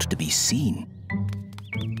trying not to be seen.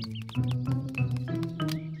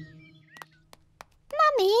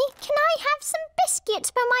 Mummy, can I have some biscuits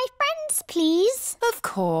for my friends, please? Of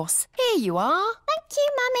course. Here you are. Thank you,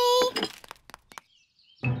 Mummy.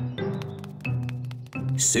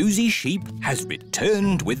 Susie Sheep has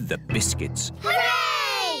returned with the biscuits.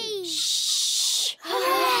 Hooray! Shh!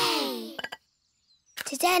 Hooray!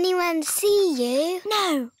 Did anyone see you?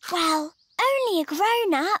 No. Well, only a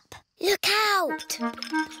grown-up. Look out!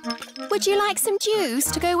 Would you like some juice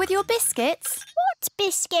to go with your biscuits? What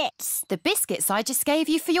biscuits? The biscuits I just gave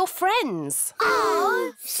you for your friends.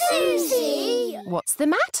 Oh, Susie! What's the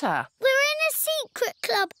matter? We're in a secret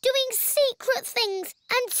club doing secret things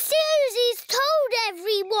and Susie's told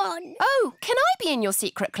everyone. Oh, can I be in your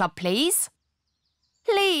secret club, please?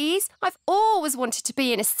 Please, I've always wanted to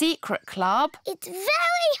be in a secret club. It's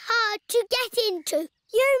very hard to get into.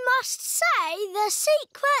 You must say the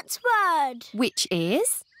secret word. Which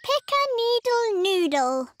is?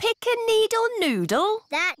 Pick-a-needle-noodle. Pick-a-needle-noodle?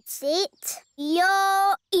 That's it.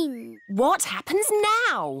 You're in. What happens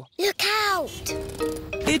now? Look out.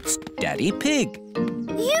 It's Daddy Pig.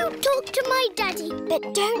 You talk to my daddy.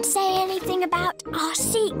 But don't say anything about our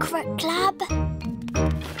secret club.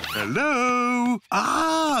 Hello.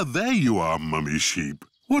 Ah, there you are, Mummy Sheep.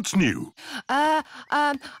 What's new?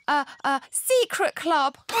 Secret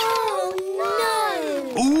club. Oh,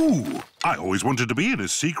 no. Ooh, I always wanted to be in a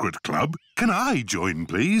secret club. Can I join,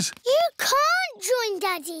 please? You can't join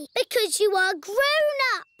Daddy because you are grown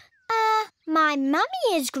up. My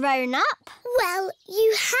mummy is grown up. Well,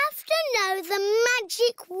 you have to know the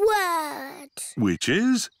magic word. Which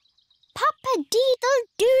is?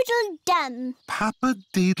 Papa-deedle-doodle-dum.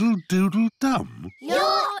 Papa-deedle-doodle-dum.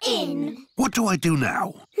 You're in. What do I do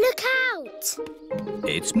now? Look out.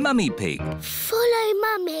 It's Mummy Pig. Follow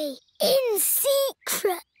Mummy in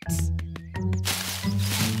secret.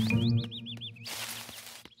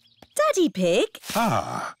 Daddy Pig?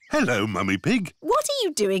 Ah, hello, Mummy Pig. What are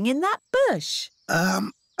you doing in that bush?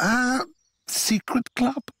 Secret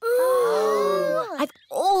club? Oh, I've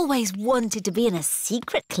always wanted to be in a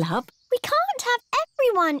secret club. We can't have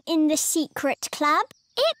everyone in the secret club.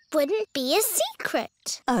 It wouldn't be a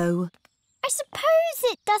secret. Oh. I suppose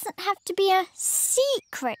it doesn't have to be a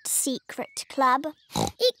secret club.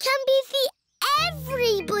 It can be the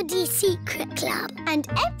Everybody Secret Club. And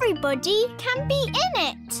everybody can be in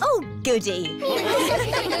it. Oh, goody.